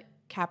I know that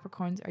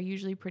Capricorns are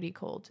usually pretty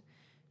cold.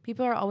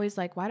 People are always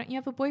like, why don't you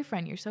have a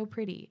boyfriend? You're so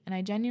pretty. And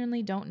I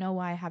genuinely don't know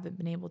why I haven't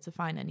been able to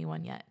find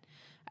anyone yet.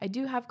 I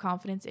do have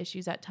confidence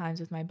issues at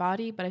times with my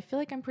body, but I feel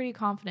like I'm pretty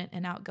confident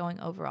and outgoing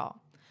overall.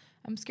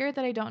 I'm scared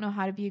that I don't know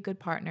how to be a good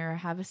partner or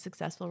have a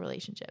successful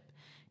relationship.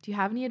 Do you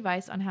have any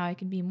advice on how I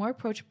can be more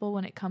approachable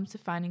when it comes to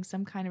finding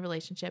some kind of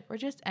relationship, or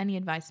just any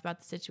advice about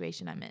the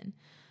situation I'm in?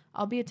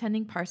 I'll be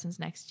attending Parsons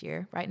next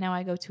year. Right now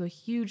I go to a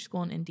huge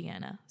school in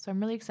Indiana, so I'm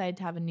really excited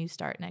to have a new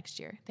start next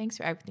year. Thanks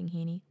for everything,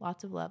 Heaney.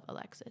 Lots of love,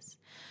 Alexis.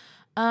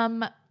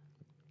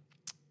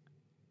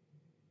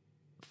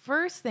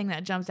 First thing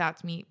that jumps out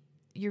to me,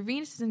 your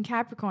Venus is in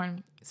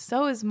Capricorn,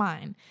 so is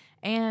mine.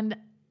 And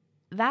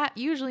that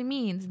usually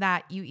means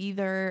that you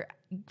either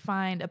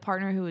find a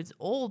partner who is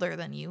older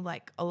than you,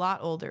 like a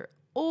lot older,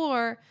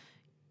 or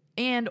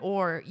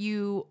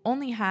you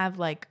only have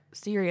like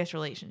serious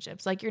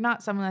relationships. Like you're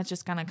not someone that's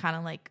just gonna kind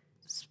of like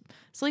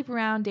sleep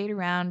around, date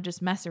around,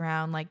 just mess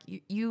around. Like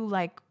you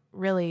like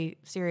really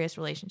serious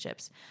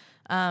relationships,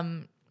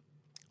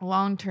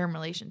 long-term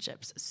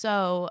relationships.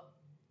 So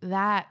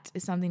that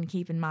is something to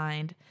keep in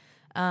mind.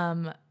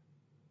 And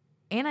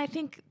I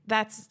think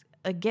that's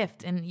a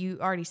gift, and you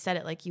already said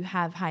it, like you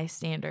have high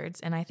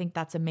standards, and I think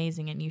that's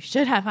amazing, and you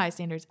should have high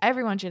standards.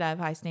 Everyone should have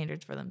high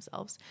standards for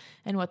themselves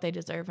and what they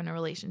deserve in a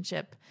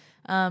relationship.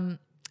 I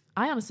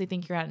honestly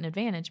think you're at an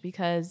advantage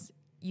because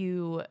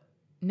you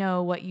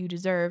know what you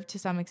deserve to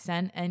some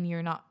extent, and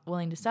you're not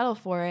willing to settle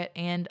for it,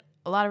 and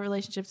a lot of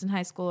relationships in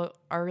high school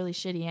are really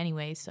shitty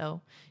anyway,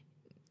 so,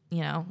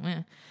 you know.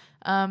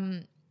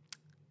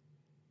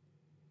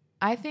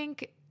 I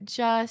think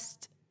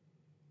just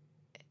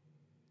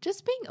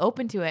being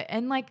open to it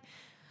and like,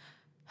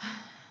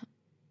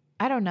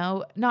 I don't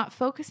know, not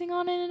focusing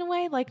on it in a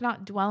way, like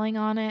not dwelling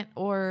on it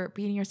or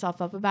beating yourself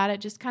up about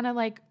it. Just kind of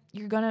like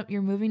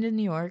you're moving to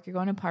New York, you're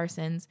going to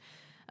Parsons,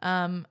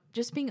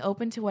 just being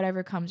open to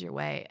whatever comes your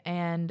way.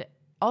 And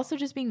also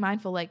just being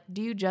mindful, like,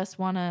 do you just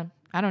want to,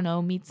 I don't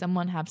know, meet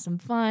someone, have some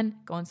fun,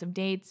 go on some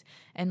dates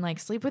and like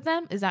sleep with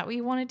them? Is that what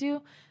you want to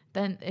do?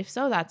 Then if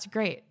so, that's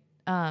great.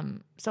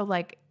 So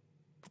like,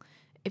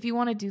 if you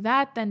want to do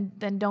that, then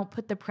don't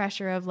put the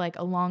pressure of like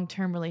a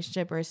long-term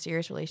relationship or a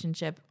serious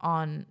relationship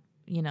on,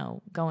 you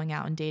know, going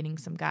out and dating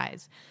some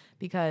guys,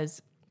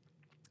 because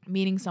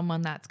meeting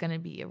someone that's going to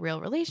be a real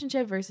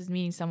relationship versus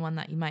meeting someone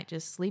that you might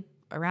just sleep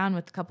around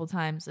with a couple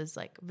times is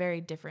like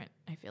very different,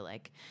 I feel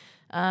like.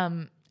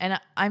 And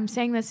I'm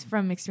saying this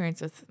from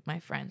experience with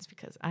my friends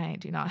because I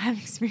do not have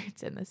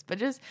experience in this, but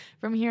just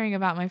from hearing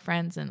about my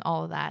friends and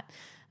all of that.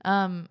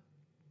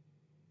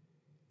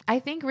 I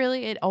think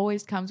really it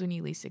always comes when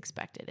you least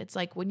expect it. It's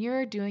like when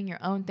you're doing your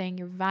own thing,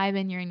 you're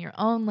vibing, you're in your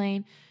own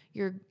lane,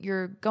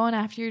 you're going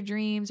after your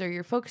dreams, or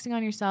you're focusing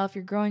on yourself,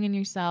 you're growing in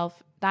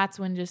yourself. That's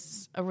when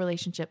just a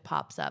relationship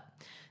pops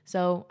up.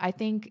 So I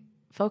think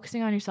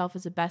focusing on yourself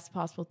is the best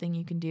possible thing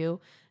you can do,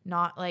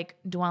 not like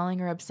dwelling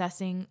or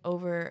obsessing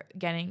over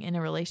getting in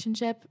a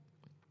relationship,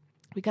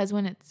 because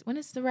when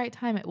it's the right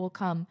time, it will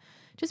come.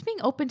 Just being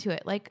open to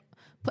it, like.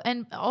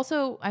 And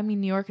also, I mean,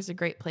 New York is a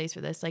great place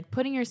for this, like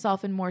putting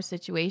yourself in more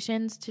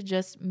situations to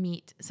just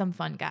meet some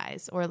fun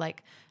guys or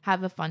like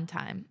have a fun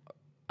time.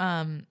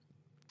 Putting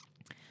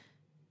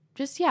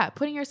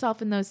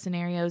yourself in those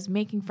scenarios,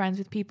 making friends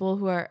with people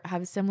who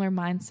have a similar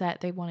mindset.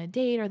 They want to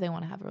date or they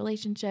want to have a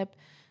relationship.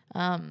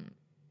 Going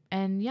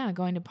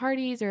to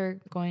parties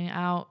or going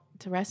out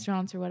to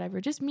restaurants or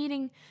whatever, just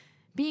being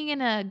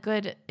in a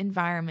good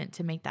environment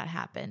to make that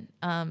happen.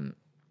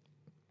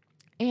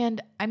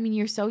 And I mean,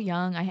 you're so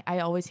young. I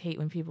always hate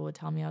when people would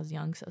tell me I was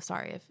young. So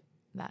sorry if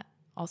that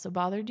also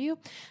bothered you.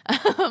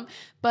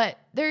 But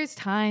there's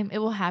time. It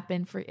will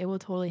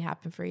totally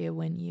happen for you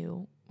when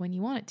you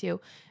want it to.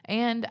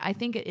 And I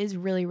think it is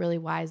really, really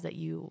wise that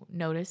you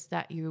notice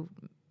that you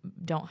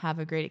don't have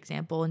a great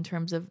example in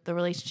terms of the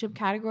relationship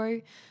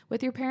category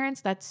with your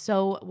parents. That's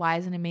so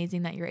wise and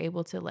amazing that you're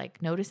able to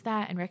like notice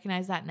that and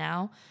recognize that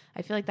now.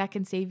 I feel like that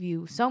can save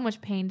you so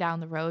much pain down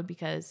the road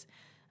because,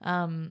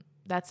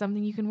 that's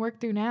something you can work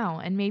through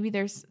now. And maybe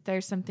there's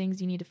some things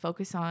you need to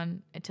focus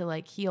on to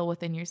like heal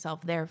within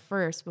yourself there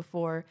first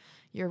before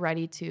you're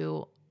ready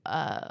to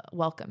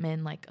welcome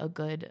in like a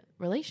good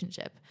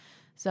relationship.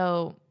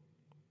 So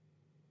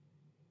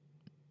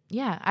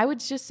yeah, I would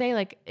just say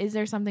like, is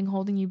there something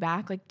holding you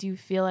back? Like, do you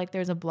feel like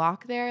there's a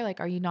block there? Like,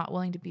 are you not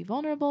willing to be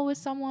vulnerable with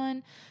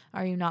someone?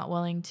 Are you not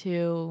willing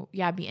to,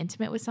 be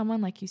intimate with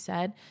someone? Like you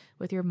said,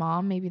 with your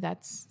mom, maybe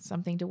that's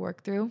something to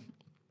work through.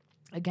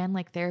 Again,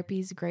 like therapy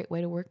is a great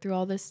way to work through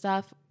all this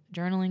stuff.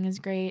 Journaling is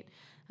great.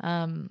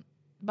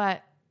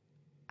 But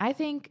I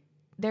think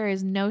there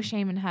is no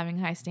shame in having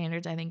high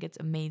standards. I think it's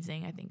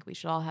amazing. I think we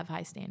should all have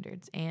high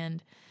standards.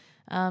 And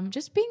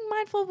just being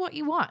mindful of what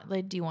you want.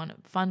 Like, do you want a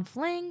fun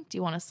fling? Do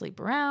you want to sleep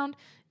around?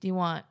 Do you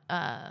want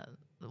a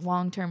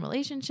long-term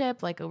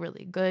relationship, like a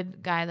really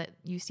good guy that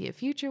you see a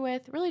future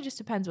with? It really just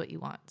depends what you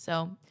want.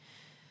 So,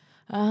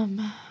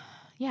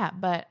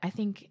 but I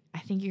think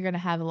you're going to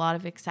have a lot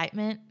of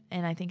excitement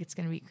and I think it's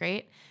going to be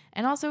great.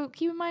 And also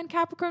keep in mind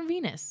Capricorn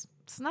Venus.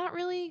 It's not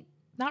really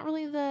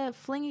the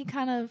flingy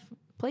kind of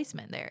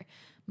placement there.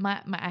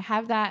 I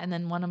have that. And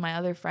then one of my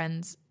other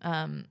friends,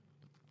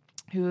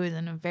 who is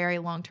in a very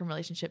long-term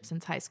relationship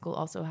since high school,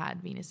 also had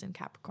Venus in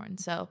Capricorn.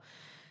 So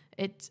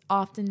it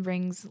often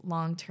brings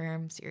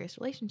long-term serious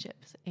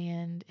relationships.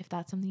 And if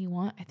that's something you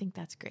want, I think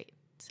that's great.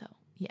 So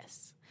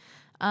yes.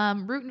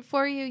 Rooting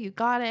for you. You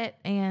got it.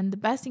 And the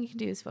best thing you can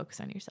do is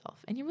focus on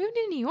yourself. And you're moving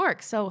to New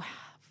York. So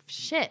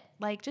shit,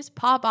 like just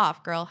pop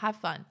off, girl. Have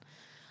fun.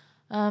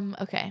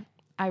 Okay.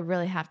 I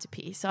really have to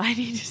pee, so I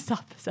need to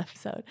stop this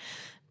episode.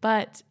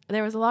 But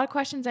there was a lot of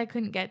questions I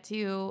couldn't get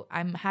to.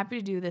 I'm happy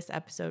to do this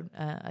episode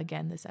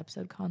this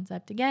episode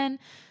concept again.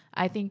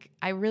 I think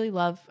I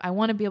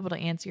want to be able to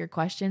answer your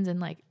questions and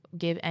like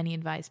give any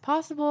advice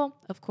possible.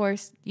 Of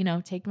course,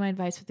 take my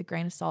advice with a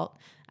grain of salt.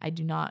 I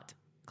do not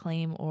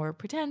claim or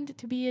pretend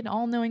to be an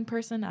all-knowing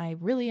person. I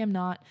really am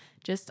not,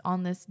 just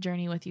on this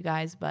journey with you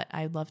guys, but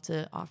I'd love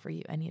to offer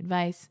you any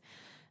advice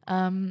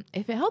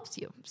if it helps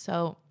you.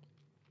 So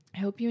I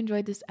hope you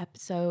enjoyed this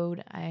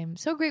episode. I'm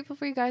so grateful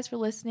for you guys for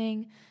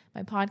listening.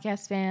 My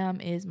podcast fam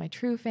is my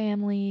true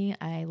family.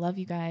 I love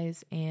you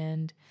guys,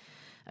 and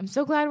I'm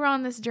so glad we're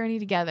on this journey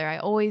together. I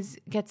always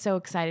get so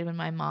excited when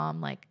my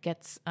mom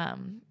gets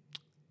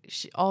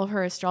all of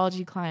her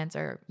astrology clients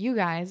are you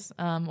guys,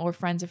 or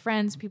friends of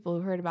friends, people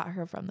who heard about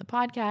her from the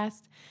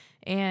podcast.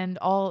 And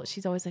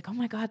she's always like, oh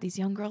my God, these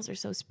young girls are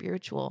so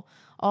spiritual.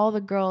 All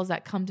the girls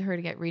that come to her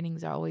to get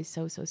readings are always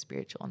so, so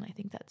spiritual. And I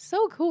think that's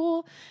so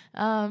cool.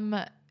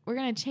 We're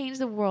going to change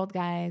the world,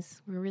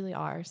 guys. We really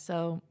are.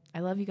 So I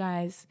love you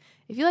guys.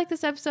 If you like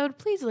this episode,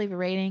 please leave a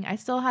rating. I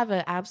still have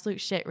an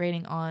absolute shit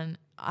rating on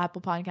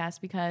Apple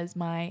Podcasts because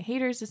my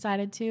haters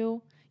decided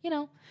to,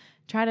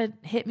 try to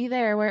hit me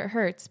there where it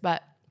hurts.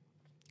 But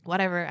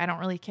whatever, I don't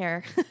really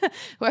care.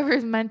 Whoever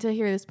is meant to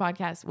hear this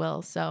podcast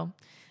will. So,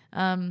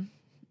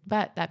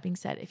 but that being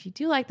said, if you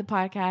do like the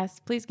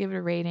podcast, please give it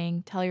a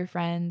rating. Tell your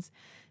friends.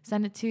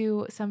 Send it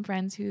to some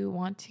friends who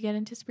want to get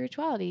into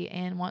spirituality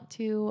and want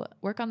to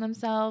work on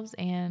themselves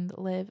and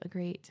live a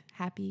great,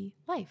 happy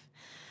life.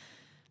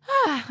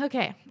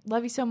 Okay.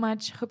 Love you so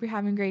much. Hope you're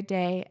having a great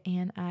day,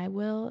 and I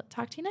will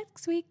talk to you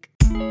next week.